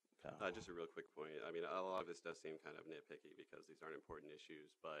ahead. Kyle. Just a real quick point. I mean, a lot of this does seem kind of nitpicky because these aren't important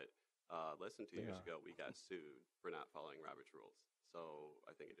issues, but less than 2 years ago, we got sued for not following Robert's rules. So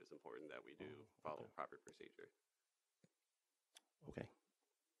I think it is important that we do follow proper procedure. Okay.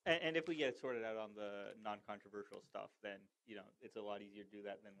 And if we get it sorted out on the non-controversial stuff, then, it's a lot easier to do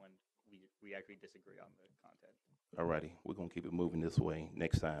that than when we actually disagree on the content. All righty, we're going to keep it moving this way.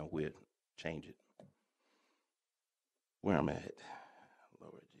 Next time, we'll change it. Where I'm at.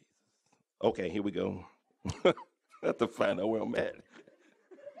 Lord Jesus. Okay, here we go. I have to find out where I'm at.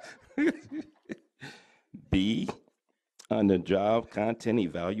 B, under Job Content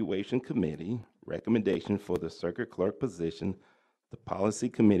Evaluation Committee, recommendation for the circuit clerk position, the policy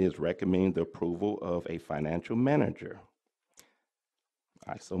committee is recommending the approval of a financial manager.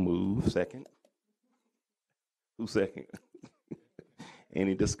 I so move. Second. Who second?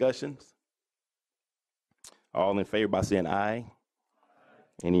 Any discussions? All in favor by saying aye?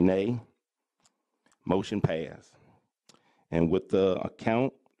 Any nay? Motion passed. And with the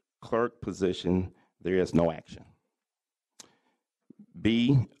account clerk position, there is no action.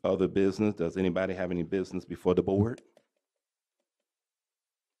 B, other business. Does anybody have any business before the board?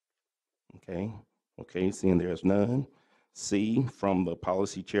 Okay, seeing there's none. C, from the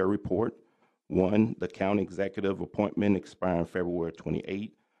policy chair report. 1, the county executive appointment expiring February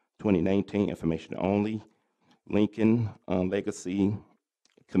 28, 2019, information only. Lincoln Legacy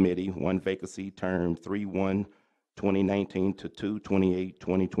Committee, 1 vacancy, term 3/1/2019 to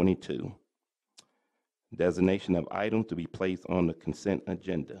 2/28/2022. Designation of items to be placed on the consent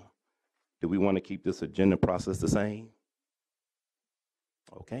agenda. Do we want to keep this agenda process the same?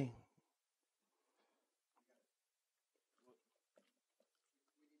 Okay.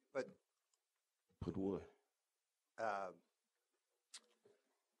 But Put what?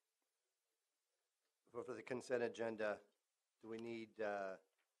 For the consent agenda, do we need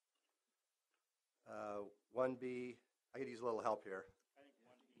 1B? I could use a little help here.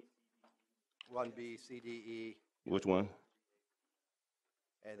 1B, C, D, E, Which one?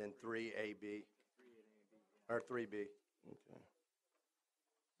 and then 3AB, or 3B. Okay.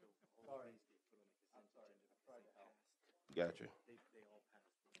 Gotcha.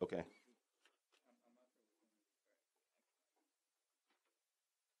 Okay.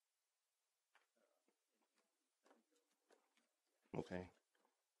 Okay.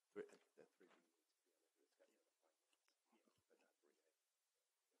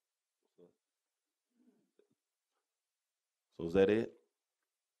 So is that it?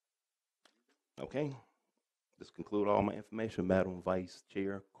 Okay. This conclude all my information, Madam Vice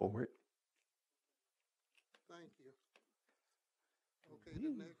Chair Court. Thank you. Okay, the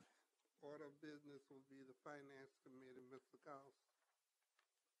next order of business will be the Finance Committee, Mr. Goss.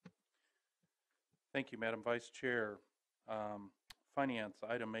 Thank you, Madam Vice Chair. Finance,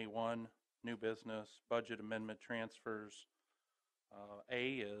 item A1, new business, budget amendment transfers.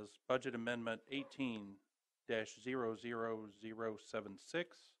 A is budget amendment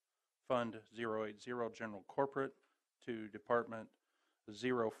 18-00076, Fund 080 General Corporate to Department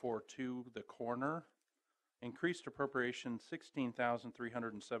 042, The Corner. Increased appropriation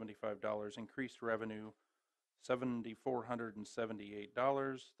 $16,375, increased revenue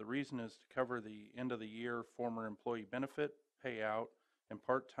 $7,478. The reason is to cover the end of the year former employee benefit payout and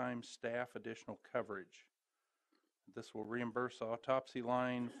part-time staff additional coverage. This will reimburse the autopsy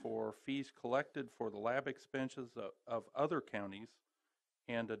line for fees collected for the lab expenses of other counties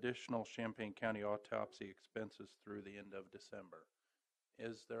and additional Champaign County autopsy expenses through the end of December.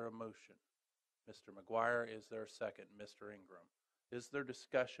 Is there a motion? Mr. McGuire, is there a second? Mr. Ingram, is there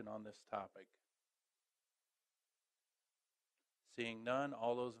discussion on this topic? Seeing none,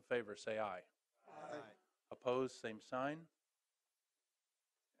 all those in favor say aye. Aye. Opposed, same sign.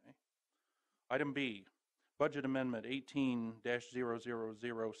 Okay. Item B, budget amendment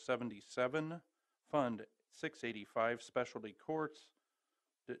 18-00077, Fund 685, Specialty Courts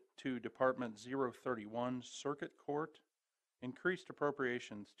to Department 031, Circuit Court. Increased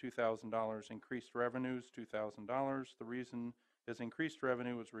appropriations $2,000, increased revenues $2,000. The reason is increased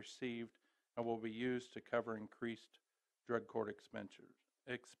revenue was received and will be used to cover increased drug court expenditures.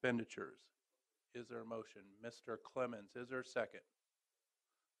 Is there a motion? Mr. Clemens, is there a second?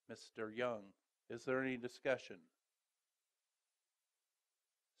 Mr. Young, is there any discussion?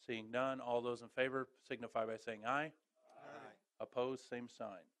 Seeing none, all those in favor signify by saying aye. Aye. Opposed, same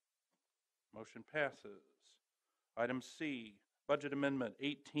sign. Motion passes. Item C, budget amendment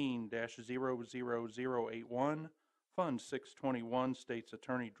 18-00081, Fund 621, State's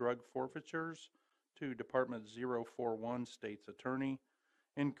Attorney Drug Forfeitures to Department 041, State's Attorney.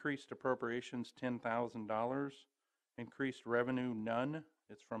 Increased appropriations $10,000. Increased revenue none.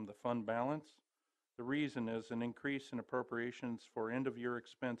 It's from the fund balance. The reason is an increase in appropriations for end-of-year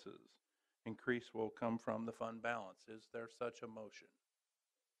expenses. Increase will come from the fund balance. Is there such a motion?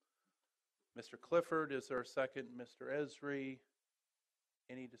 Mr. Clifford, is there a second? Mr. Esri,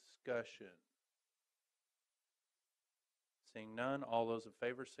 Any discussion? Seeing none, all those in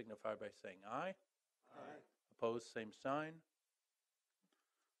favor signify by saying aye. Aye. Opposed, same sign.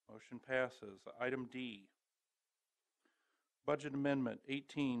 Motion passes. Item D, Budget Amendment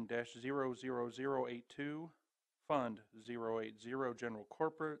 18-00082, Fund 080, General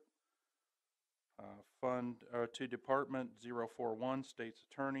Corporate, Fund to Department 041, State's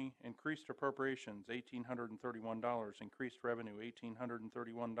Attorney, increased appropriations $1,831, increased revenue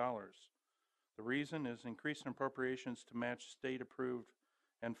 $1,831. The reason is increased appropriations to match state-approved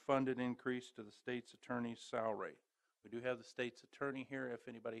and funded increase to the state's attorney's salary. We do have the state's attorney here. If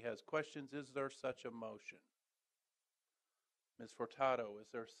anybody has questions, is there such a motion? Ms. Furtado, is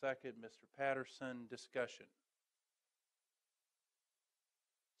there a second? Mr. Patterson, discussion.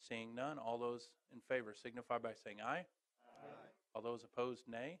 Seeing none, all those in favor signify by saying aye. Aye. All those opposed,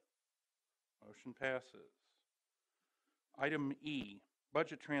 nay. Motion passes. Item E,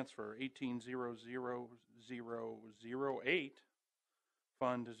 Budget Transfer 18-00008,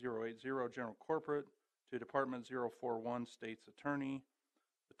 Fund 080, General Corporate, to Department 041, State's Attorney.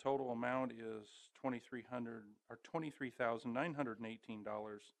 The total amount is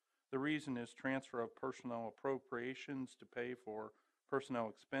 $23,918. The reason is transfer of personnel appropriations to pay for personnel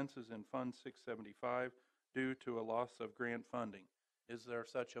expenses in Fund 675 due to a loss of grant funding. Is there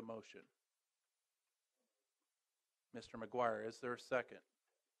such a motion? Mr. McGuire, is there a second?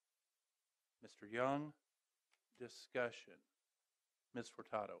 Mr. Young, discussion. Ms.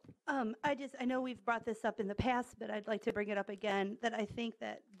 Furtado. I know we've brought this up in the past, but I'd like to bring it up again, that I think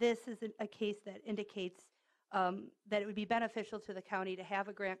that this is a case that indicates that it would be beneficial to the county to have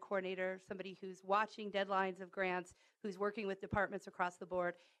a grant coordinator, somebody who's watching deadlines of grants, who's working with departments across the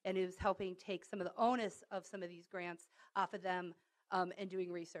board, and who's helping take some of the onus of some of these grants off of them and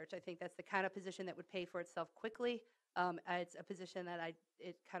doing research. I think that's the kind of position that would pay for itself quickly. It's a position that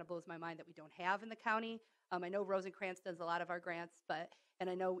it kind of blows my mind that we don't have in the county. I know Rosencrantz does a lot of our grants, and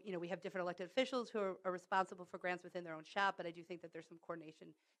I know we have different elected officials who are responsible for grants within their own shop, but I do think that there's some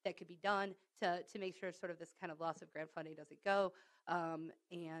coordination that could be done to make sure sort of this kind of loss of grant funding doesn't go,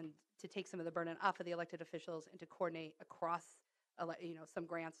 and to take some of the burden off of the elected officials and to coordinate across, some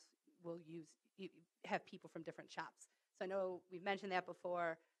grants will have people from different shops. So I know we've mentioned that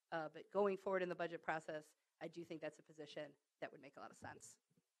before, but going forward in the budget process, I do think that's a position that would make a lot of sense.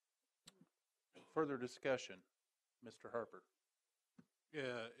 Further discussion. Mr. Harper.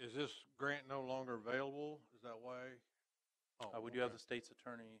 Yeah, is this grant no longer available? Is that why? We do have the state's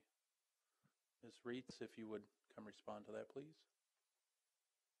attorney, Ms. Reitz, if you would come respond to that, please.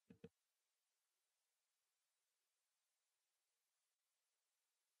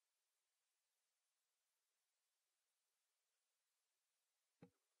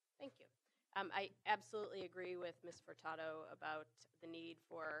 Thank you. I absolutely agree with Ms. Furtado about the need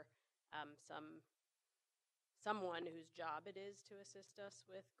for someone whose job it is to assist us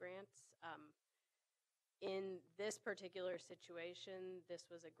with grants. In this particular situation, this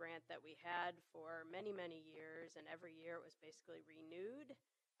was a grant that we had for many, many years, and every year it was basically renewed,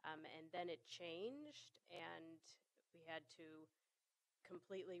 and then it changed, and we had to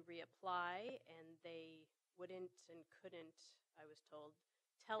completely reapply, and they wouldn't and couldn't, I was told,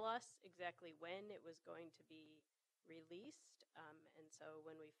 tell us exactly when it was going to be released, and so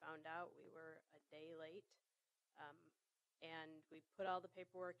when we found out, we were a day late, and we put all the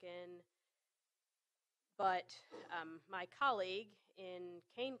paperwork in. But my colleague in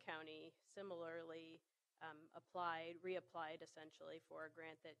Kane County similarly reapplied essentially for a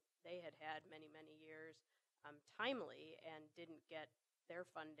grant that they had had many, many years, timely, and didn't get their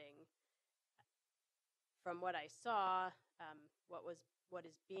funding. From what I saw, what was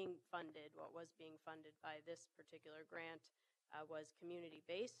being funded by this particular grant was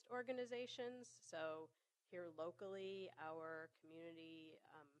community-based organizations. So here locally, our community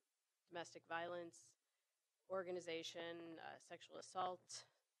domestic violence organization, sexual assault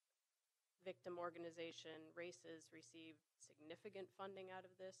victim organization, RACES, received significant funding out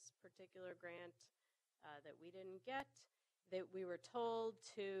of this particular grant that we didn't get. That we were told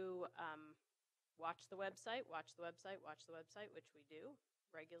to watch the website, which we do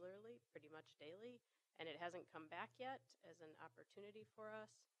regularly, pretty much daily, and it hasn't come back yet as an opportunity for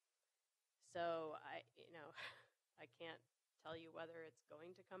us. So I can't tell you whether it's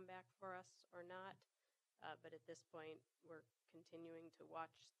going to come back for us or not. But at this point, we're continuing to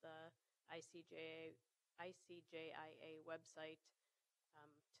watch the ICJIA website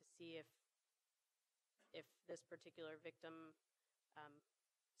to see if this particular victim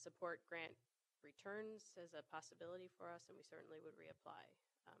support grant returns as a possibility for us, and we certainly would reapply.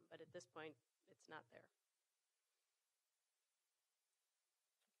 But at this point, it's not there.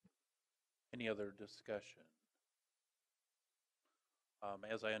 Any other discussion?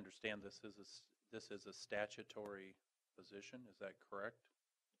 As I understand, this is a statutory position. Is that correct?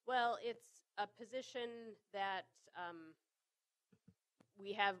 Well, it's a position that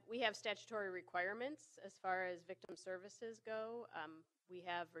we have statutory requirements as far as victim services go. We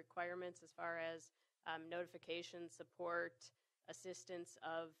have requirements as far as notification, support, assistance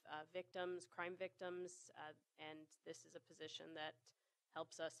of victims, crime victims, and this is a position that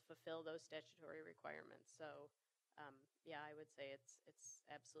helps us fulfill those statutory requirements. So, yeah, I would say it's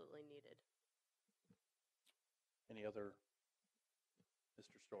absolutely needed. Any other,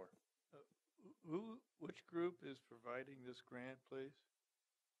 Mr. Storr? Which group is providing this grant, please?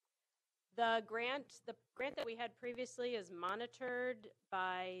 The grant that we had previously is monitored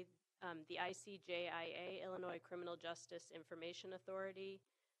by the ICJIA, Illinois Criminal Justice Information Authority,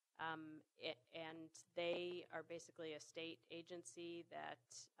 and they are basically a state agency that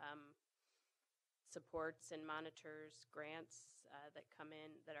supports and monitors grants that come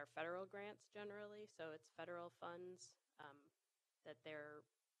in that are federal grants generally. So it's federal funds that they're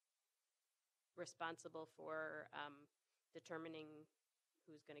responsible for determining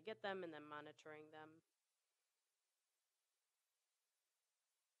who's going to get them and then monitoring them.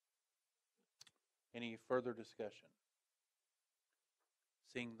 Any further discussion?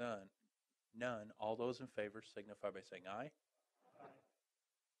 Seeing none, all those in favor signify by saying aye. Aye.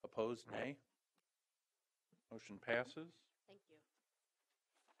 Opposed, nay. Motion passes. Thank you.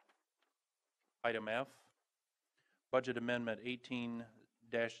 Item F, Budget Amendment 18-00086,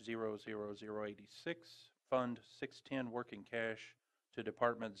 Fund 610 Working Cash to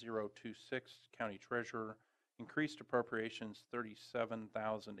Department 026, County Treasurer, increased appropriations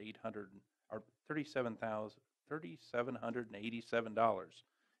 $37,787,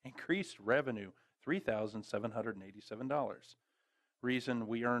 increased revenue $3,787. Reason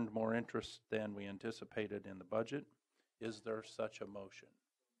we earned more interest than we anticipated in the budget. Is there such a motion?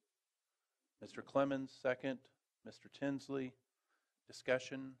 Mr. Clemens, second. Mr. Tinsley,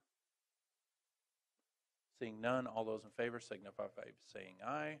 discussion. Seeing none, all those in favor signify by saying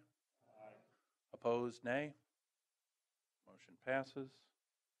aye. Aye. Opposed, nay. Motion passes.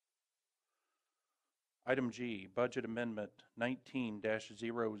 Item G, Budget Amendment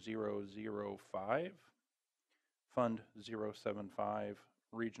 19-0005, Fund 075,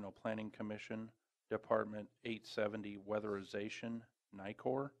 Regional Planning Commission, Department 870, Weatherization,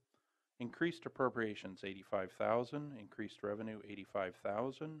 NICOR. Increased appropriations $85,000, increased revenue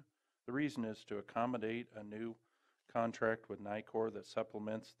 $85,000. The reason is to accommodate a new contract with NICOR that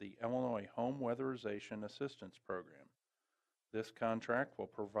supplements the Illinois Home Weatherization Assistance Program. This contract will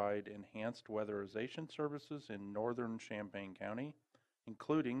provide enhanced weatherization services in northern Champaign County,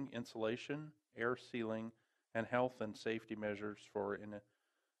 including insulation, air sealing, and health and safety measures for an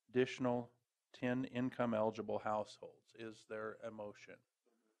additional 10 income-eligible households. Is there a motion?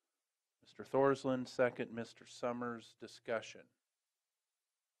 Mr. Thorsland, second. Mr. Summers, discussion.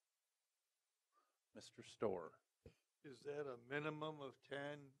 Mr. Storr. Is that a minimum of 10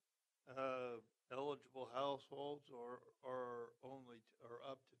 eligible households or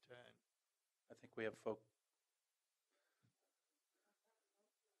up to 10? I think we have folk.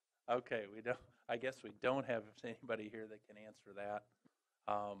 Okay, I guess we don't have anybody here that can answer that.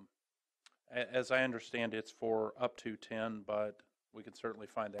 As I understand, it's for up to 10, but we can certainly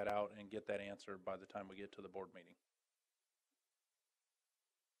find that out and get that answer by the time we get to the board meeting.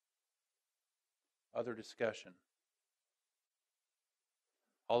 Other discussion?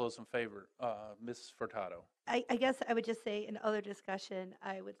 All those in favor? Ms. Furtado. I guess I would just say in other discussion,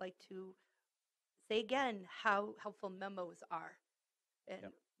 I would like to say again how helpful memos are. And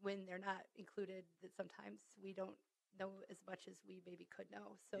Yep. when they're not included, that sometimes we don't know as much as we maybe could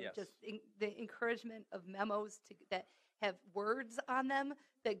know. So Yes. just the encouragement of memos that have words on them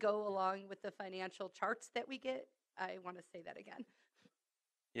that go along with the financial charts that we get, I want to say that again.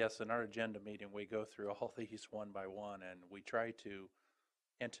 Yes, in our agenda meeting, we go through all these one by one, and we try to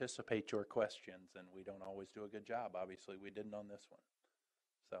anticipate your questions, and we don't always do a good job. Obviously, we didn't on this one.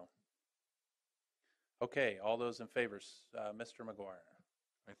 So, okay, all those in favor, Mr. McGuire.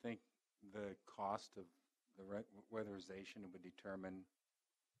 I think the cost of the weatherization would determine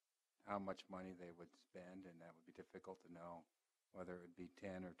how much money they would spend, and that would be difficult to know whether it would be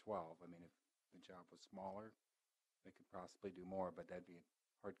 10 or 12. I mean, if the job was smaller, they could possibly do more, but that'd be a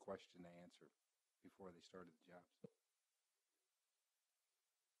hard question to answer before they started the jobs.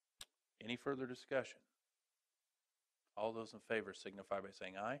 Any further discussion? All those in favor signify by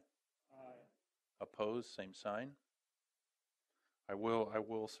saying aye. Aye. Opposed, same sign. I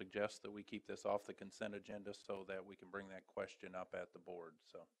will suggest that we keep this off the consent agenda so that we can bring that question up at the board.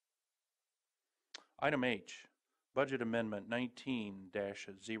 So, Item H, Budget Amendment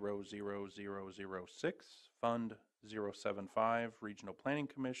 19-00006, Fund 075, Regional Planning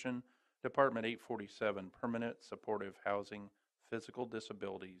Commission, Department 847, Permanent Supportive Housing, Physical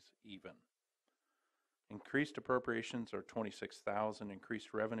Disabilities, even. Increased appropriations are $26,000,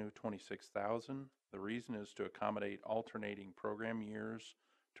 increased revenue $26,000. The reason is to accommodate alternating program years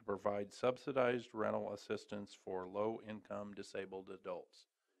to provide subsidized rental assistance for low-income disabled adults.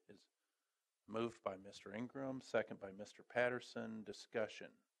 Is moved by Mr. Ingram, second by Mr. Patterson. Discussion.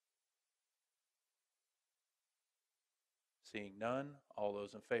 Seeing none, all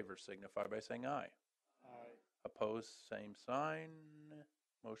those in favor signify by saying aye. Aye. Opposed, same sign.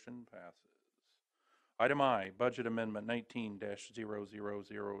 Motion passes. Item I, Budget Amendment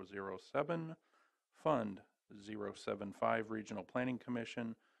 19-00007, Fund 075, Regional Planning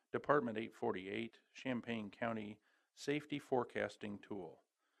Commission, Department 848, Champaign County Safety Forecasting Tool.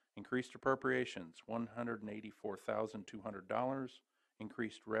 Increased appropriations, $184,200.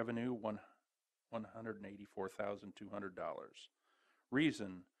 Increased revenue, $184,200.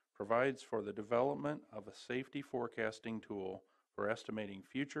 Reason, provides for the development of a safety forecasting tool for estimating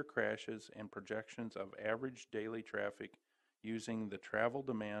future crashes and projections of average daily traffic using the travel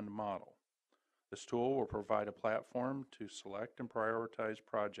demand model. This tool will provide a platform to select and prioritize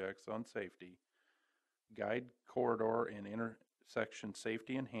projects on safety, guide corridor and intersection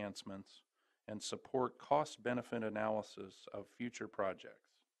safety enhancements, and support cost-benefit analysis of future projects.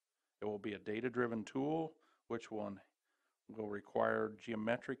 It will be a data-driven tool which will require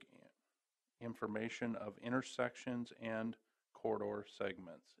geometric information of intersections and corridor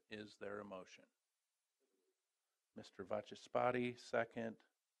segments. Is there a motion? Mr. Vachaspati, second.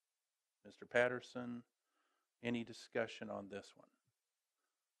 Mr. Patterson, any discussion on this one?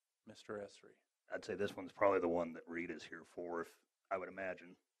 Mr. Esri. I'd say this one's probably the one that Rita's here for, if I would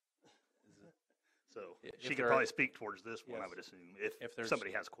imagine. So If she could there- probably speak towards this one, I Yes. would assume, if there's-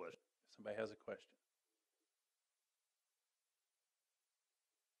 somebody has questions. Somebody has a question?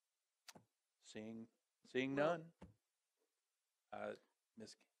 Seeing Well- none.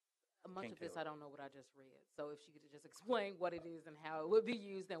 Ms. Much King of this Taylor. I don't know what I just read. So if she could just explain what it is and how it would be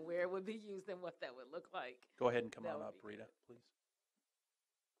used and where it would be used and what that would look like. Go ahead and come That on would up, be Rita, please.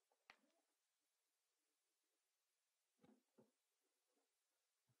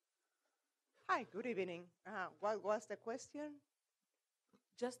 Hi, good evening. What was the question?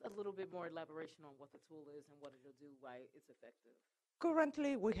 Just a little bit more elaboration on what the tool is and what it'll do, why it's effective.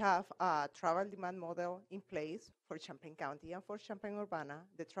 Currently, we have a travel demand model in place for Champaign County and for Champaign-Urbana.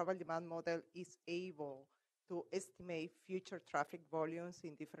 The travel demand model is able to estimate future traffic volumes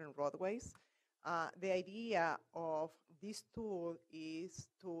in different roadways. The idea of this tool is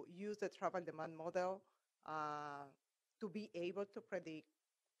to use the travel demand model to be able to predict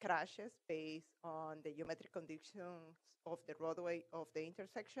crashes based on the geometric conditions of the roadway of the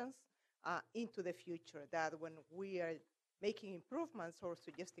intersections into the future, that when we are making improvements or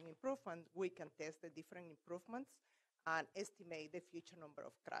suggesting improvements, we can test the different improvements and estimate the future number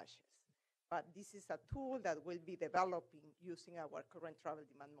of crashes. But this is a tool that we'll be developing using our current travel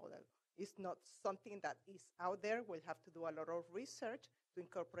demand model. It's not something that is out there. We'll have to do a lot of research to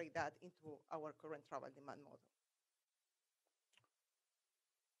incorporate that into our current travel demand model.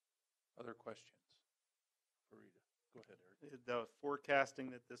 Other questions for Rita? Go ahead, Eric. The forecasting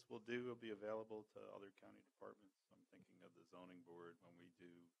that this will do will be available to other county departments. I'm thinking of the zoning board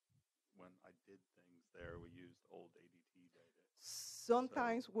when I did things there, we used old ADT data.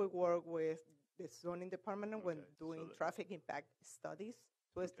 Sometimes we work with the zoning department when doing that- traffic impact studies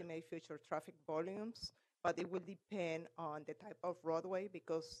to estimate future traffic volumes, but it will depend on the type of roadway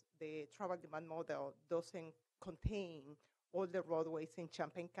because the travel demand model doesn't contain all the roadways in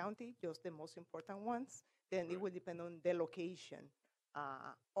Champaign County, just the most important ones. Then it will depend on the location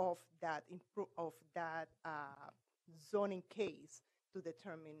of that zoning case to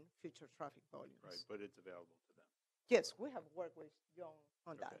determine future traffic volumes. Right, but it's available to them. Yes, we have worked with Young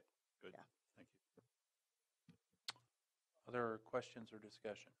on that. Okay, good. Yeah. Thank you. Other questions or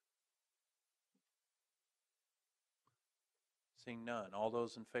discussion? Seeing none, all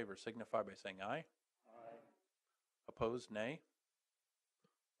those in favor signify by saying aye. Aye. Opposed, nay.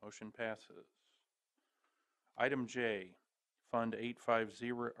 Motion passes. Item J, Fund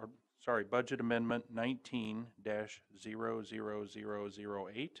 850, Budget Amendment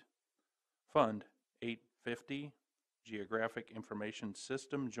 19-00008, Fund 850, Geographic Information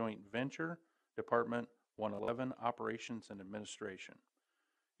System Joint Venture, Department 111, Operations and Administration.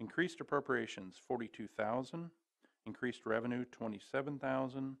 Increased appropriations, $42,000. Increased revenue,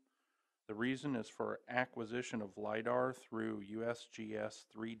 $27,000. The reason is for acquisition of LiDAR through USGS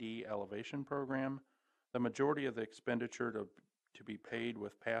 3D elevation program The majority of the expenditure to be paid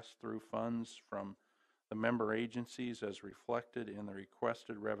with pass-through funds from the member agencies as reflected in the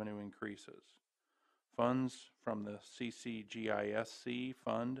requested revenue increases. Funds from the CCGISC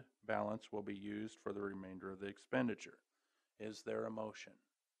fund balance will be used for the remainder of the expenditure. Is there a motion?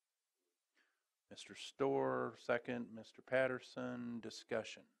 Mr. Storr, second. Mr. Patterson,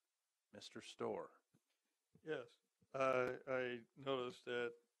 discussion. Mr. Storr. Yes, I noticed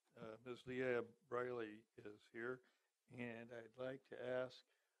that Ms. Leah Briley is here, and I'd like to ask,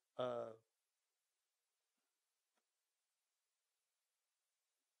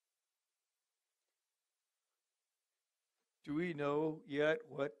 do we know yet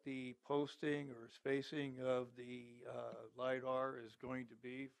what the posting or spacing of the LiDAR is going to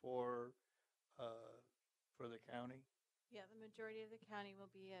be for the county? Yeah, the majority of the county will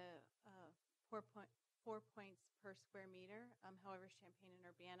be a 4 points per square meter. However, Champaign and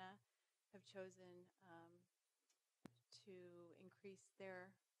Urbana have chosen to increase their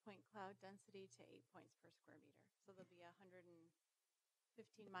point cloud density to 8 points per square meter. So there'll be a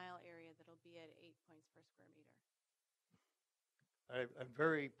 115-mile area that'll be at 8 points per square meter. I'm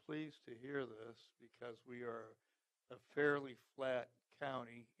very pleased to hear this because we are a fairly flat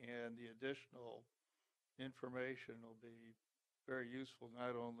county, and the additional information will be very useful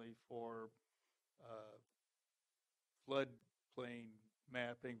not only for floodplain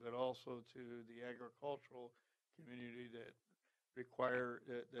mapping, but also to the agricultural community that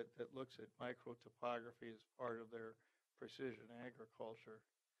looks at microtopography as part of their precision agriculture.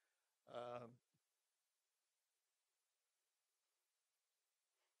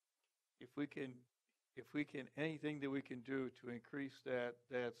 If we can, anything that we can do to increase that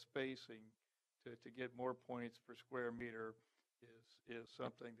spacing to get more points per square meter is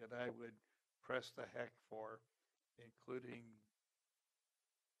something that I would press the heck for, including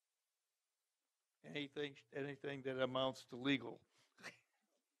anything that amounts to legal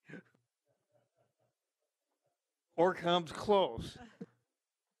or comes close.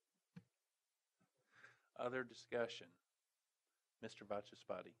 Other discussion. Mr.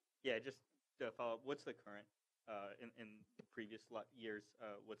 Vachaspati. Yeah, just to follow up, what's the current, in previous years,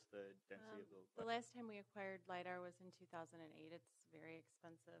 what's the density of The last time we acquired LiDAR was in 2008. It's very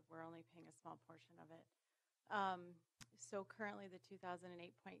expensive. We're only paying a small portion of it. So currently the 2008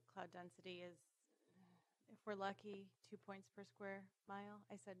 point cloud density is, if we're lucky, 2 points per square mile.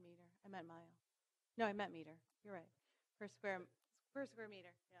 I said meter. I meant mile. No, I meant meter. You're right. Per square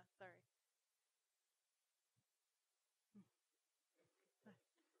meter. Yeah, sorry.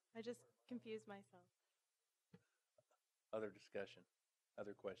 I just confused myself. Other discussion.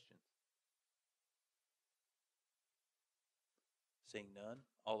 Other questions. Seeing none,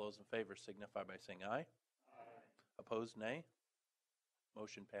 all those in favor signify by saying aye. Aye. Opposed, nay.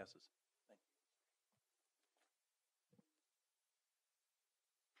 Motion passes. Thank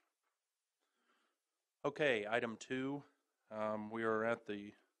you. Okay, item 2. We are at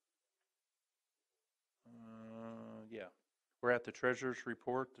the we're at the treasurer's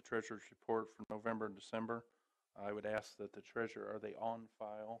report. The treasurer's report for November and December. I would ask that the treasurer, are they on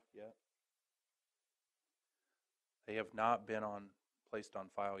file yet? They have not been placed on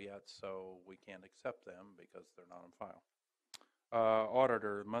file yet, so we can't accept them because they're not on file.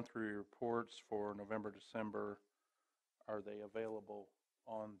 Auditor, monthly reports for November, December, are they available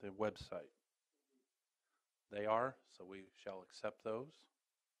on the website? They are, so we shall accept those.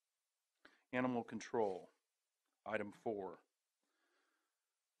 Animal control, item 4.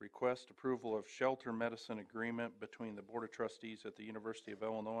 Request approval of shelter medicine agreement between the Board of Trustees at the University of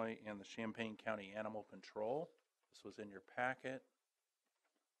Illinois and the Champaign County Animal Control. This was in your packet.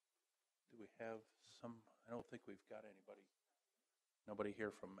 Do we have some? I don't think we've got nobody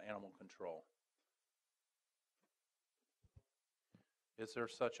here from Animal Control. Is there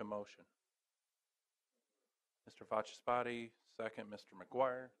such a motion? Mr. Vachaspati, second. Mr.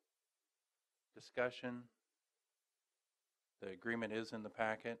 McGuire. Discussion. The agreement is in the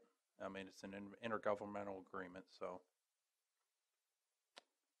packet. I mean, it's an intergovernmental agreement, so.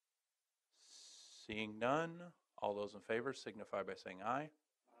 Seeing none, all those in favor signify by saying aye.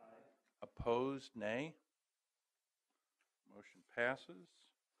 Aye. Opposed, nay. Motion passes.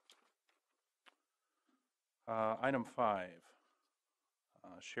 Item 5,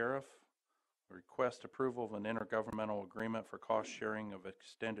 Sheriff, request approval of an intergovernmental agreement for cost sharing of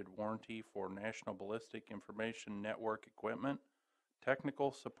extended warranty for National Ballistic Information Network equipment,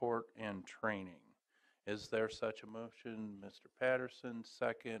 technical support, and training. Is there such a motion? Mr. Patterson,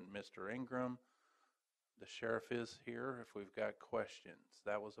 second. Mr. Ingram. The sheriff is here if we've got questions.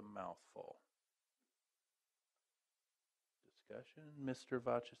 That was a mouthful. Discussion, Mr.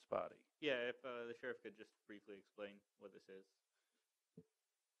 Vachaspati. Yeah, if the sheriff could just briefly explain what this is.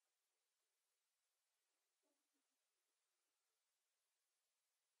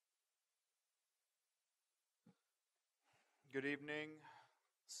 Good evening.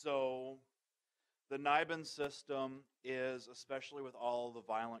 So, the NIBIN system is, especially with all the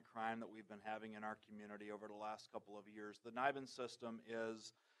violent crime that we've been having in our community over the last couple of years, the NIBIN system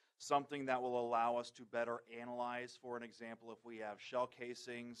is something that will allow us to better analyze, for an example, if we have shell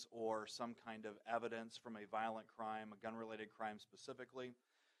casings or some kind of evidence from a violent crime, a gun-related crime specifically.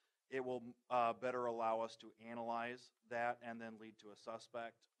 It will better allow us to analyze that and then lead to a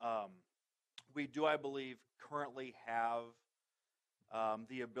suspect. We do, I believe, currently have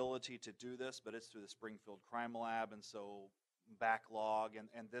the ability to do this, but it's through the Springfield Crime Lab, and so backlog,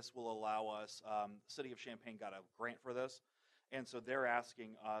 and this will allow us, the City of Champaign got a grant for this, and so they're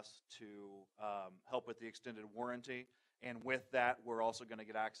asking us to help with the extended warranty, and with that, we're also going to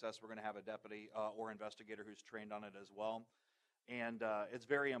get access. We're going to have a deputy or investigator who's trained on it as well. And it's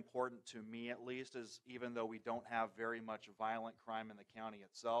very important to me, at least, as even though we don't have very much violent crime in the county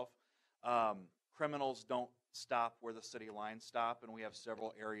itself, criminals don't stop where the city lines stop, and we have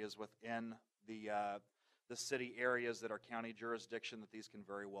several areas within the city areas that are county jurisdiction that these can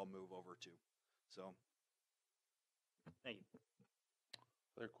very well move over to. So, thank you.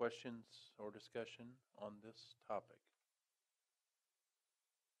 Other questions or discussion on this topic?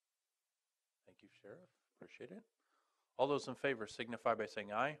 Thank you, Sheriff. Appreciate it. All those in favor signify by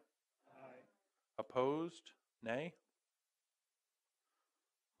saying aye. Aye. Opposed? Nay?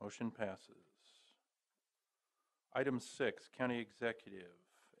 Motion passes. Item 6, County Executive,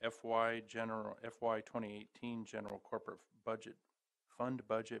 FY 2018 General Corporate Budget, Fund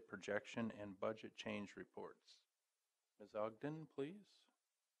Budget Projection and Budget Change Reports. Ms. Ogden, please.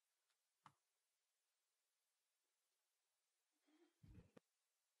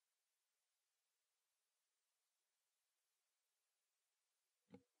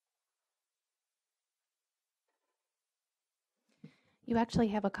 You actually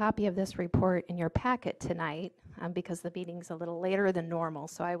have a copy of this report in your packet tonight because the meeting's a little later than normal,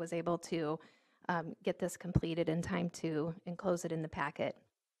 so I was able to get this completed in time to enclose it in the packet.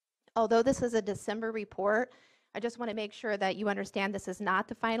 Although this is a December report, I just want to make sure that you understand this is not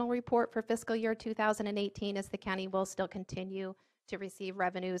the final report for fiscal year 2018, as the county will still continue to receive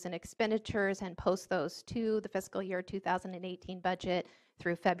revenues and expenditures and post those to the fiscal year 2018 budget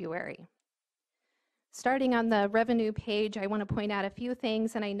through February. Starting on the revenue page, I want to point out a few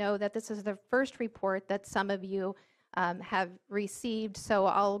things, and I know that this is the first report that some of you have received, so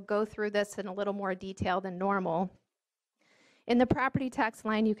I'll go through this in a little more detail than normal. In the property tax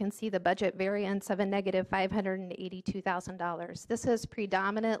line, you can see the budget variance of a negative $582,000. This is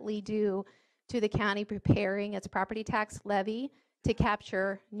predominantly due to the county preparing its property tax levy to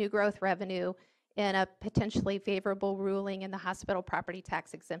capture new growth revenue in a potentially favorable ruling in the hospital property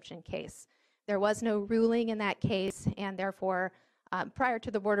tax exemption case. There was no ruling in that case, and therefore, prior to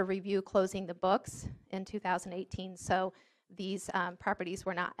the Board of Review closing the books in 2018, so these properties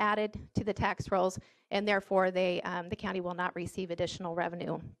were not added to the tax rolls, and therefore the county will not receive additional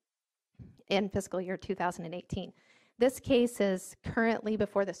revenue in fiscal year 2018. This case is currently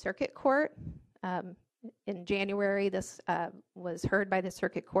before the Circuit Court. In January, this was heard by the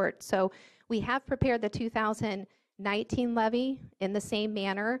Circuit Court. So we have prepared the 2019 levy in the same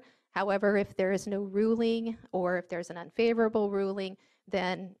manner. However, if there is no ruling or if there's an unfavorable ruling,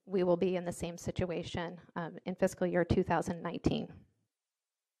 then we will be in the same situation in fiscal year 2019.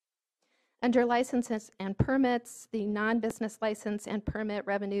 Under licenses and permits, the non-business license and permit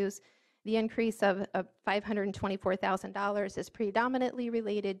revenues, the increase of $524,000 is predominantly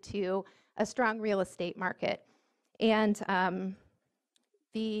related to a strong real estate market. And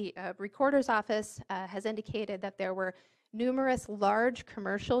the Recorder's Office has indicated that there were numerous large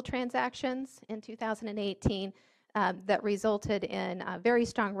commercial transactions in 2018 that resulted in very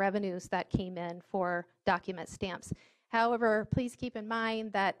strong revenues that came in for document stamps. However, please keep in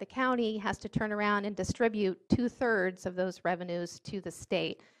mind that the county has to turn around and distribute 2/3 of those revenues to the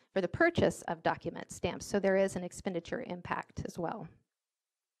state for the purchase of document stamps, so there is an expenditure impact as well.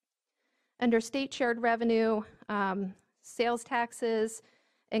 Under state shared revenue, sales taxes,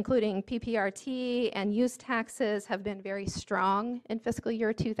 including PPRT and use taxes, have been very strong in fiscal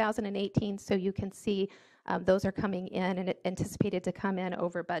year 2018, so you can see those are coming in and anticipated to come in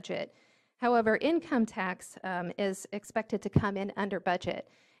over budget. However, income tax is expected to come in under budget,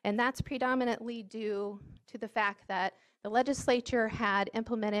 and that's predominantly due to the fact that the legislature had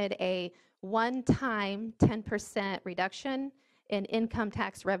implemented a one-time 10% reduction in income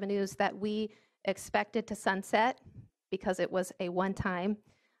tax revenues that we expected to sunset because it was a one-time.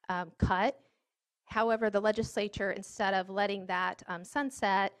 cut. However, the legislature, instead of letting that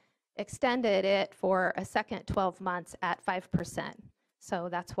sunset, extended it for a second 12 months at 5%. So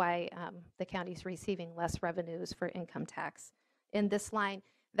that's why the county's receiving less revenues for income tax. In this line,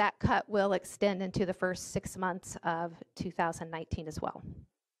 that cut will extend into the first 6 months of 2019 as well.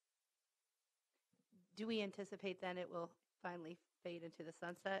 Do we anticipate then it will finally fade into the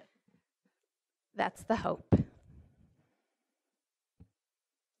sunset? That's the hope.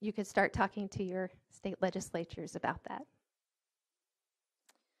 You could start talking to your state legislatures about that.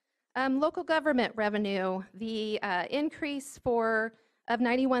 Local government revenue, the increase of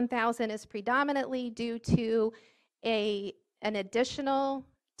 $91,000 is predominantly due to an additional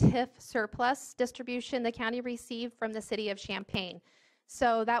TIF surplus distribution the county received from the city of Champaign.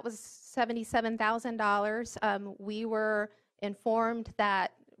 So that was $77,000. We were informed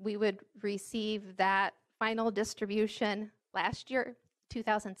that we would receive that final distribution last year,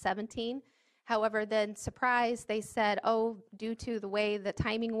 2017. However, then surprise, they said, oh, due to the way the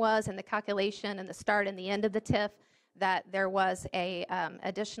timing was and the calculation and the start and the end of the TIF, that there was a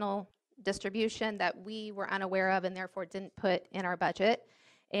additional distribution that we were unaware of and therefore didn't put in our budget.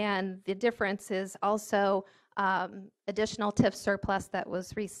 And the difference is also additional TIF surplus that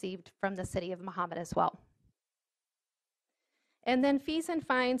was received from the city of Mahomet as well. And then fees and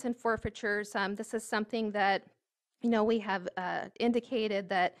fines and forfeitures. This is something that, we have indicated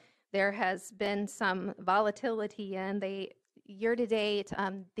that there has been some volatility in. Year to date,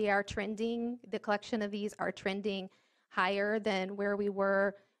 they are trending, the collection of these are trending higher than where we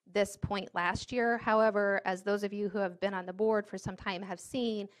were this point last year. However, as those of you who have been on the board for some time have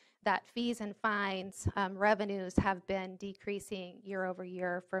seen, that fees and fines revenues have been decreasing year over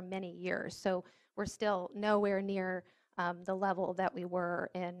year for many years. So we're still nowhere near the level that we were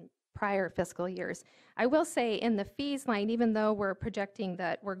in prior fiscal years. I will say in the fees line, even though we're projecting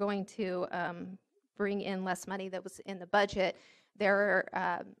that we're going to bring in less money that was in the budget, there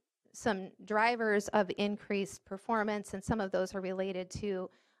are some drivers of increased performance, and some of those are related to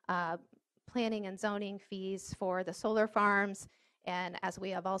planning and zoning fees for the solar farms, and as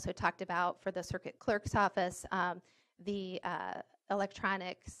we have also talked about for the circuit clerk's office, the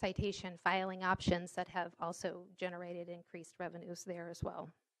electronic citation filing options that have also generated increased revenues there as well.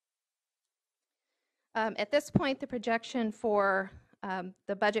 At this point, the projection for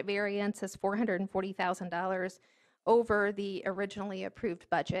the budget variance is $440,000 over the originally approved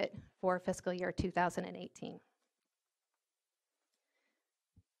budget for fiscal year 2018.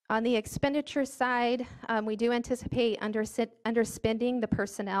 On the expenditure side, we do anticipate underspending the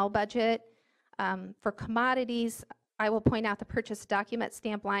personnel budget. For commodities, I will point out the purchase document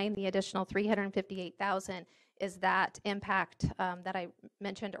stamp line, the additional $358,000 is that impact that I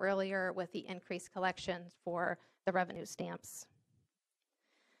mentioned earlier with the increased collections for the revenue stamps.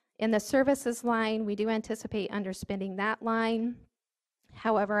 In the services line, we do anticipate underspending that line.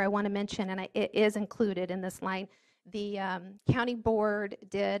 However, I want to mention, and it is included in this line, the county board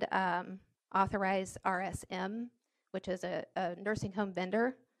did authorize RSM, which is a nursing home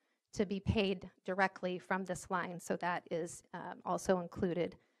vendor, to be paid directly from this line. So that is also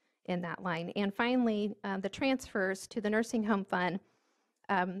included in that line. And finally, the transfers to the nursing home fund.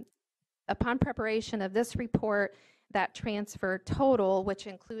 Upon preparation of this report, that transfer total, which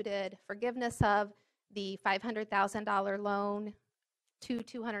included forgiveness of the $500,000 loan, two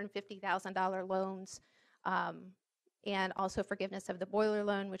 $250,000 loans, and also forgiveness of the boiler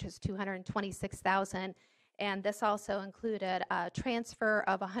loan, which is $226,000. And this also included a transfer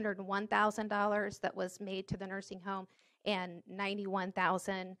of $101,000 that was made to the nursing home and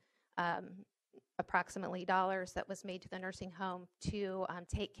 $91,000 approximately dollars that was made to the nursing home to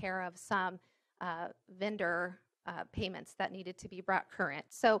take care of some vendor payments that needed to be brought current.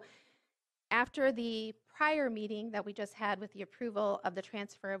 So after the prior meeting that we just had with the approval of the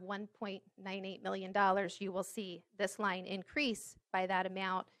transfer of $1.98 million, you will see this line increase by that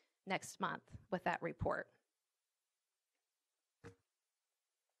amount next month with that report.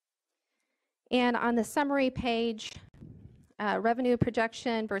 And on the summary page, revenue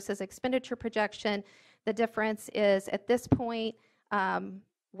projection versus expenditure projection, the difference is at this point,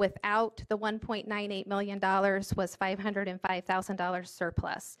 without the $1.98 million was $505,000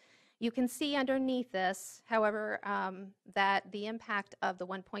 surplus. You can see underneath this, however, that the impact of the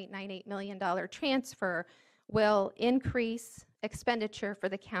 $1.98 million transfer will increase expenditure for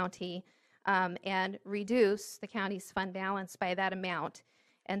the county and reduce the county's fund balance by that amount.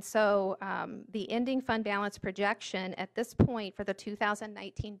 And so the ending fund balance projection at this point for the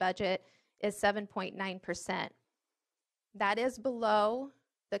 2019 budget is 7.9%. That is below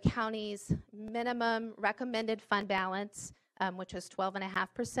the county's minimum recommended fund balance which is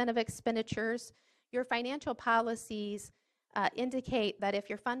 12.5% of expenditures. Your financial policies indicate that if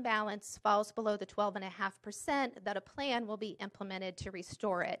your fund balance falls below the 12.5%, that a plan will be implemented to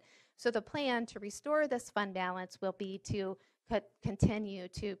restore it. So the plan to restore this fund balance will be to continue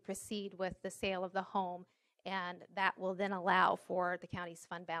to proceed with the sale of the home, and that will then allow for the county's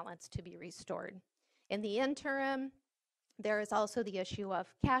fund balance to be restored. In the interim, there is also the issue of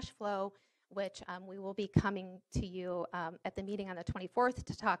cash flow, which we will be coming to you at the meeting on the 24th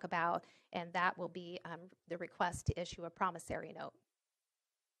to talk about, and that will be the request to issue a promissory note.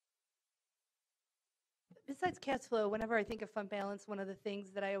 Besides cash flow, whenever I think of fund balance, one of the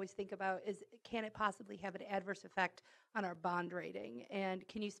things that I always think about is, can it possibly have an adverse effect on our bond rating? And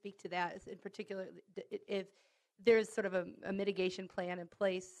can you speak to that, in particular, if there's sort of a mitigation plan in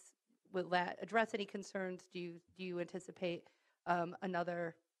place, will that address any concerns? Do you anticipate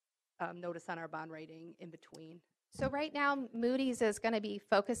another notice on our bond rating in between? So right now, Moody's is going to be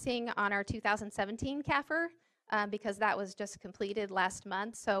focusing on our 2017 CAFR because that was just completed last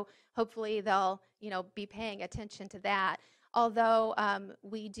month. So hopefully they'll, be paying attention to that. Although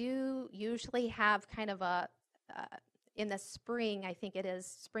we do usually have kind of in the spring, I think it is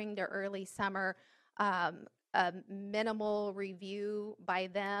spring to early summer, a minimal review by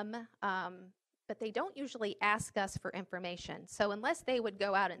them. But they don't usually ask us for information. So unless they would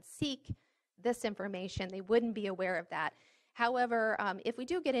go out and seek this information, they wouldn't be aware of that. However, if we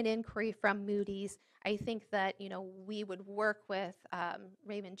do get an inquiry from Moody's, I think that we would work with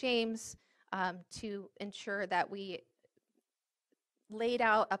Raymond James to ensure that we laid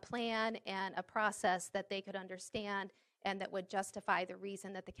out a plan and a process that they could understand and that would justify the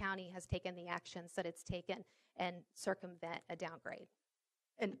reason that the county has taken the actions that it's taken and circumvent a downgrade.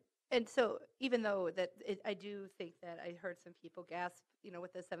 And so, even though that I do think that I heard some people gasp,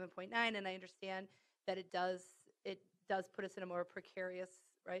 with the 7.9, and I understand that it does put us in a more precarious,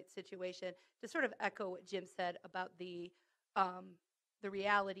 situation. To sort of echo what Jim said about the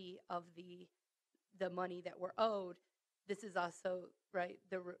reality of the money that we're owed, this is also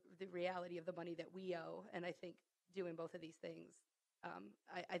the reality of the money that we owe, and I think doing both of these things,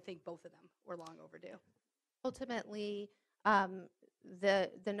 I think both of them were long overdue. Ultimately,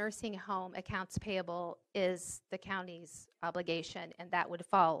 the nursing home accounts payable is the county's obligation, and that would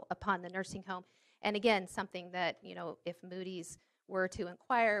fall upon the nursing home. And again, something that, if Moody's were to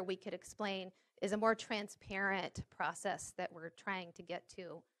inquire, we could explain is a more transparent process that we're trying to get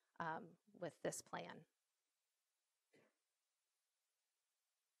to with this plan.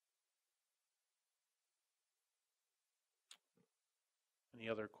 Any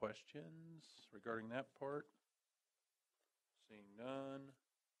other questions regarding that part? Seeing none.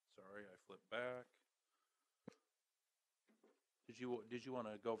 Sorry, I flipped back. Did you want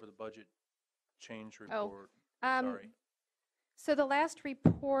to go over the budget change report? Sorry. So the last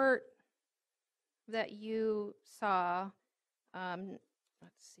report that you saw,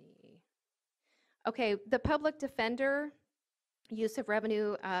 let's see. Okay, the public defender, use of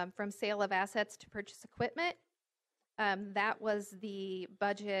revenue from sale of assets to purchase equipment. That was the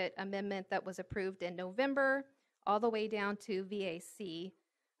budget amendment that was approved in November, all the way down to VAC,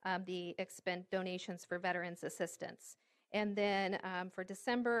 the expend donations for veterans assistance. And then for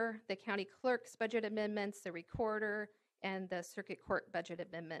December, the county clerk's budget amendments, the recorder, and the circuit court budget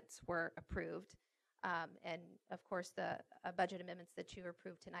amendments were approved. And of course, the budget amendments that you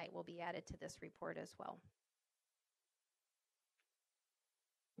approved tonight will be added to this report as well.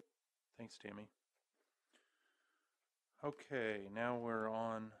 Thanks, Tammy. Okay, now we're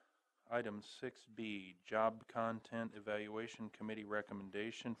on item 6B, Job Content Evaluation Committee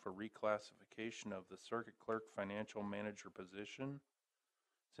recommendation for reclassification of the circuit clerk financial manager position.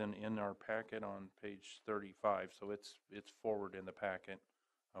 It's in our packet on page 35, so it's forward in the packet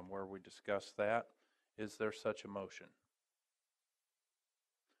where we discuss that. Is there such a motion?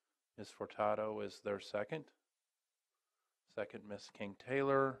 Ms. Furtado, is there a second? Second, Ms.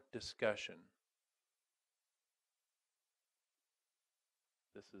 King-Taylor. Discussion.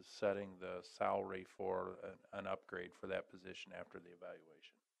 This is setting the salary for an upgrade for that position after the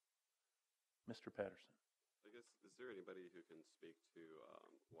evaluation. Mr. Patterson. I guess, is there anybody who can speak to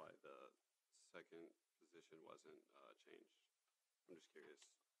why the second position wasn't changed? I'm just curious.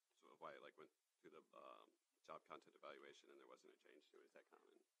 So why went to the job content evaluation and there wasn't a change to it? Is that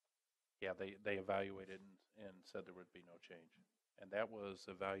common? Yeah, they evaluated and said there would be no change. And that was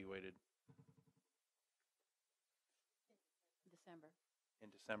evaluated in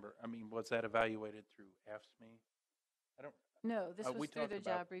December. I mean, was that evaluated through AFSCME? I don't. No, this we was through talked the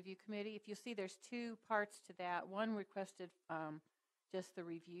about- job review committee. If you see, there's two parts to that. One requested just the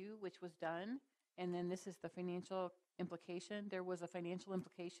review, which was done, and then this is the financial implication. There was a financial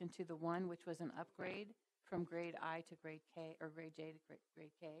implication to the one, which was an upgrade from grade I to grade K, or grade J to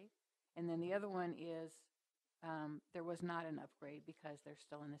grade K. And then the other one is there was not an upgrade because they're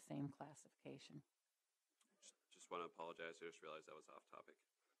still in the same classification. Just want to apologize. I just realized that was off topic.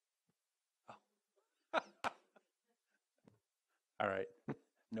 All right,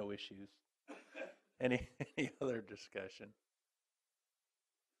 no issues. Any other discussion?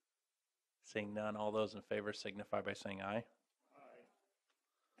 Seeing none, all those in favor signify by saying aye. Aye.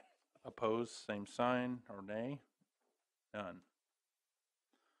 Opposed, same sign, or nay? None.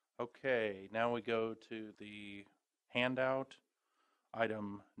 Okay, now we go to the handout.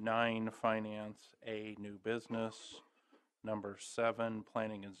 Item 9, Finance A, New Business. Number 7,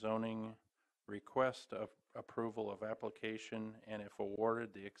 Planning and Zoning. Request of approval of application, and if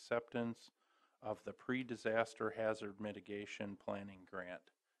awarded, the acceptance of the Pre-Disaster Hazard Mitigation Planning Grant.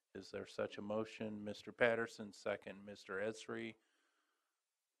 Is there such a motion? Mr. Patterson, second. Mr. Esri.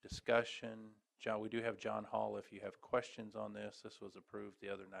 Discussion. John, we do have John Hall. If you have questions on this, this was approved the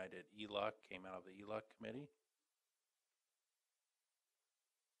other night at ELUC, came out of the ELUC committee.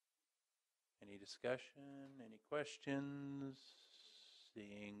 Any discussion? Any questions?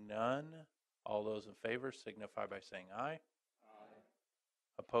 Seeing none. All those in favor signify by saying aye. Aye.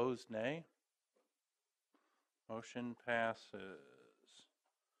 Opposed, nay. Motion passes.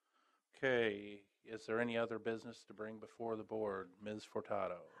 Okay, is there any other business to bring before the board? Ms.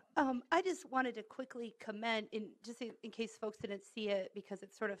 Furtado. I just wanted to quickly comment, just in case folks didn't see it because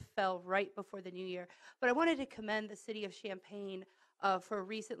it sort of fell right before the new year, but I wanted to commend the city of Champaign for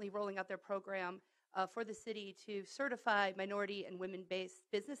recently rolling out their program for the city to certify minority and women-based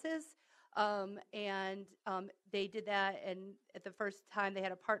businesses. They did that, and at the first time they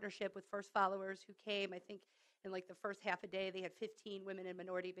had a partnership with First Followers, who came, I think, in like the first half a day. They had 15 women and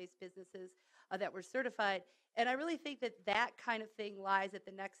minority-based businesses that were certified. And I really think that that kind of thing lies at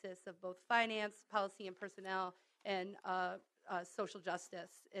the nexus of both finance, policy and personnel, and social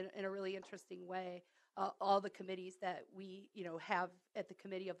justice in a really interesting way. All the committees that we have at the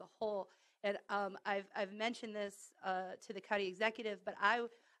committee of the whole. And I've mentioned this to the county executive, but I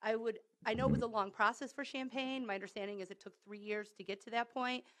know it was a long process for Champaign. My understanding is it took 3 years to get to that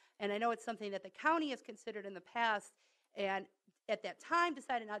point. And I know it's something that the county has considered in the past, and at that time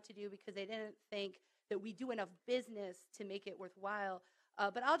decided not to do because they didn't think that we do enough business to make it worthwhile.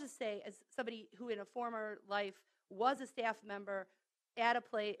 But I'll just say, as somebody who in a former life was a staff member at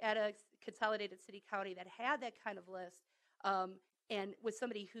a consolidated city county that had that kind of list, and was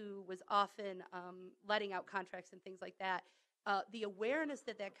somebody who was often letting out contracts and things like that, the awareness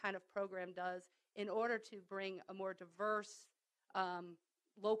that that kind of program does in order to bring a more diverse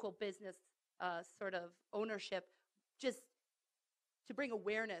local business sort of ownership, just to bring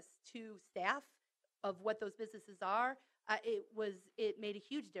awareness to staff of what those businesses are, it made a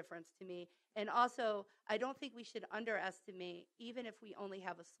huge difference to me. And also, I don't think we should underestimate, even if we only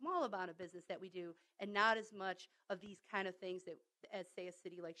have a small amount of business that we do, and not as much of these kind of things that, as say, a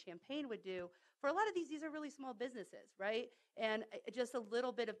city like Champaign would do. For a lot of these are really small businesses, right? And just a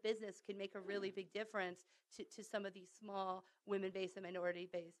little bit of business can make a really big difference to some of these small women-based and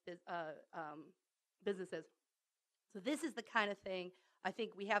minority-based businesses. So this is the kind of thing, I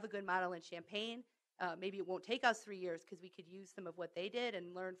think we have a good model in Champaign. Maybe it won't take us 3 years because we could use some of what they did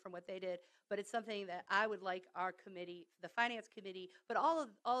and learn from what they did. But it's something that I would like our committee, the finance committee, but all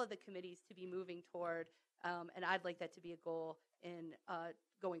of the committees to be moving toward. And I'd like that to be a goal in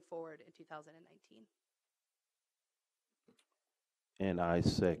going forward in 2019. And I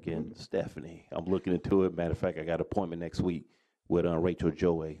second Stephanie. I'm looking into it. Matter of fact, I got an appointment next week with Rachel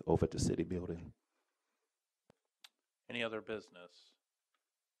Joey over at the city building. Any other business?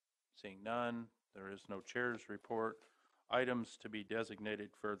 Seeing none, there is no chair's report. Items to be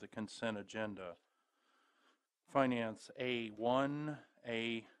designated for the consent agenda. Finance A1,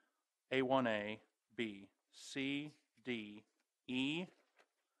 A1A, B, C, D, E,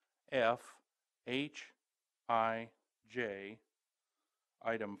 F, H, I, J.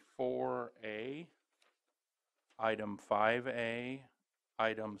 Item 4A, item 5A,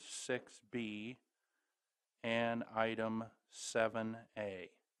 item 6B, and item 7A.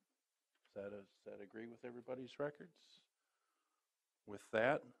 Does that agree with everybody's records? With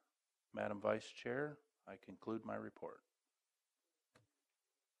that, Madam Vice Chair, I conclude my report.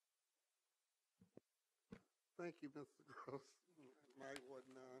 Thank you, Mr. Gross. Mike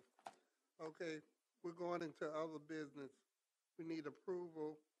wasn't on. Okay, we're going into other business. We need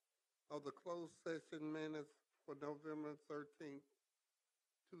approval of the closed session minutes for November 13th,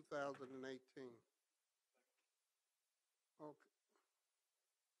 2018. Okay.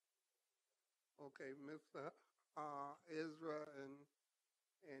 Okay, Mr. Ezra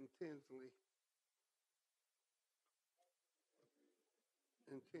and Tinsley.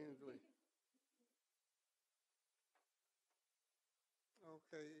 And Tinsley.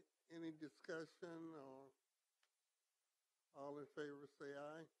 Okay, any discussion or all in favor say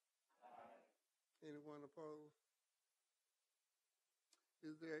aye? Anyone opposed?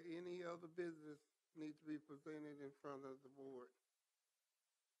 Is there any other business need to be presented in front of the board?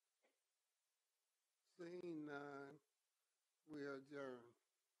 Seeing none, we adjourn.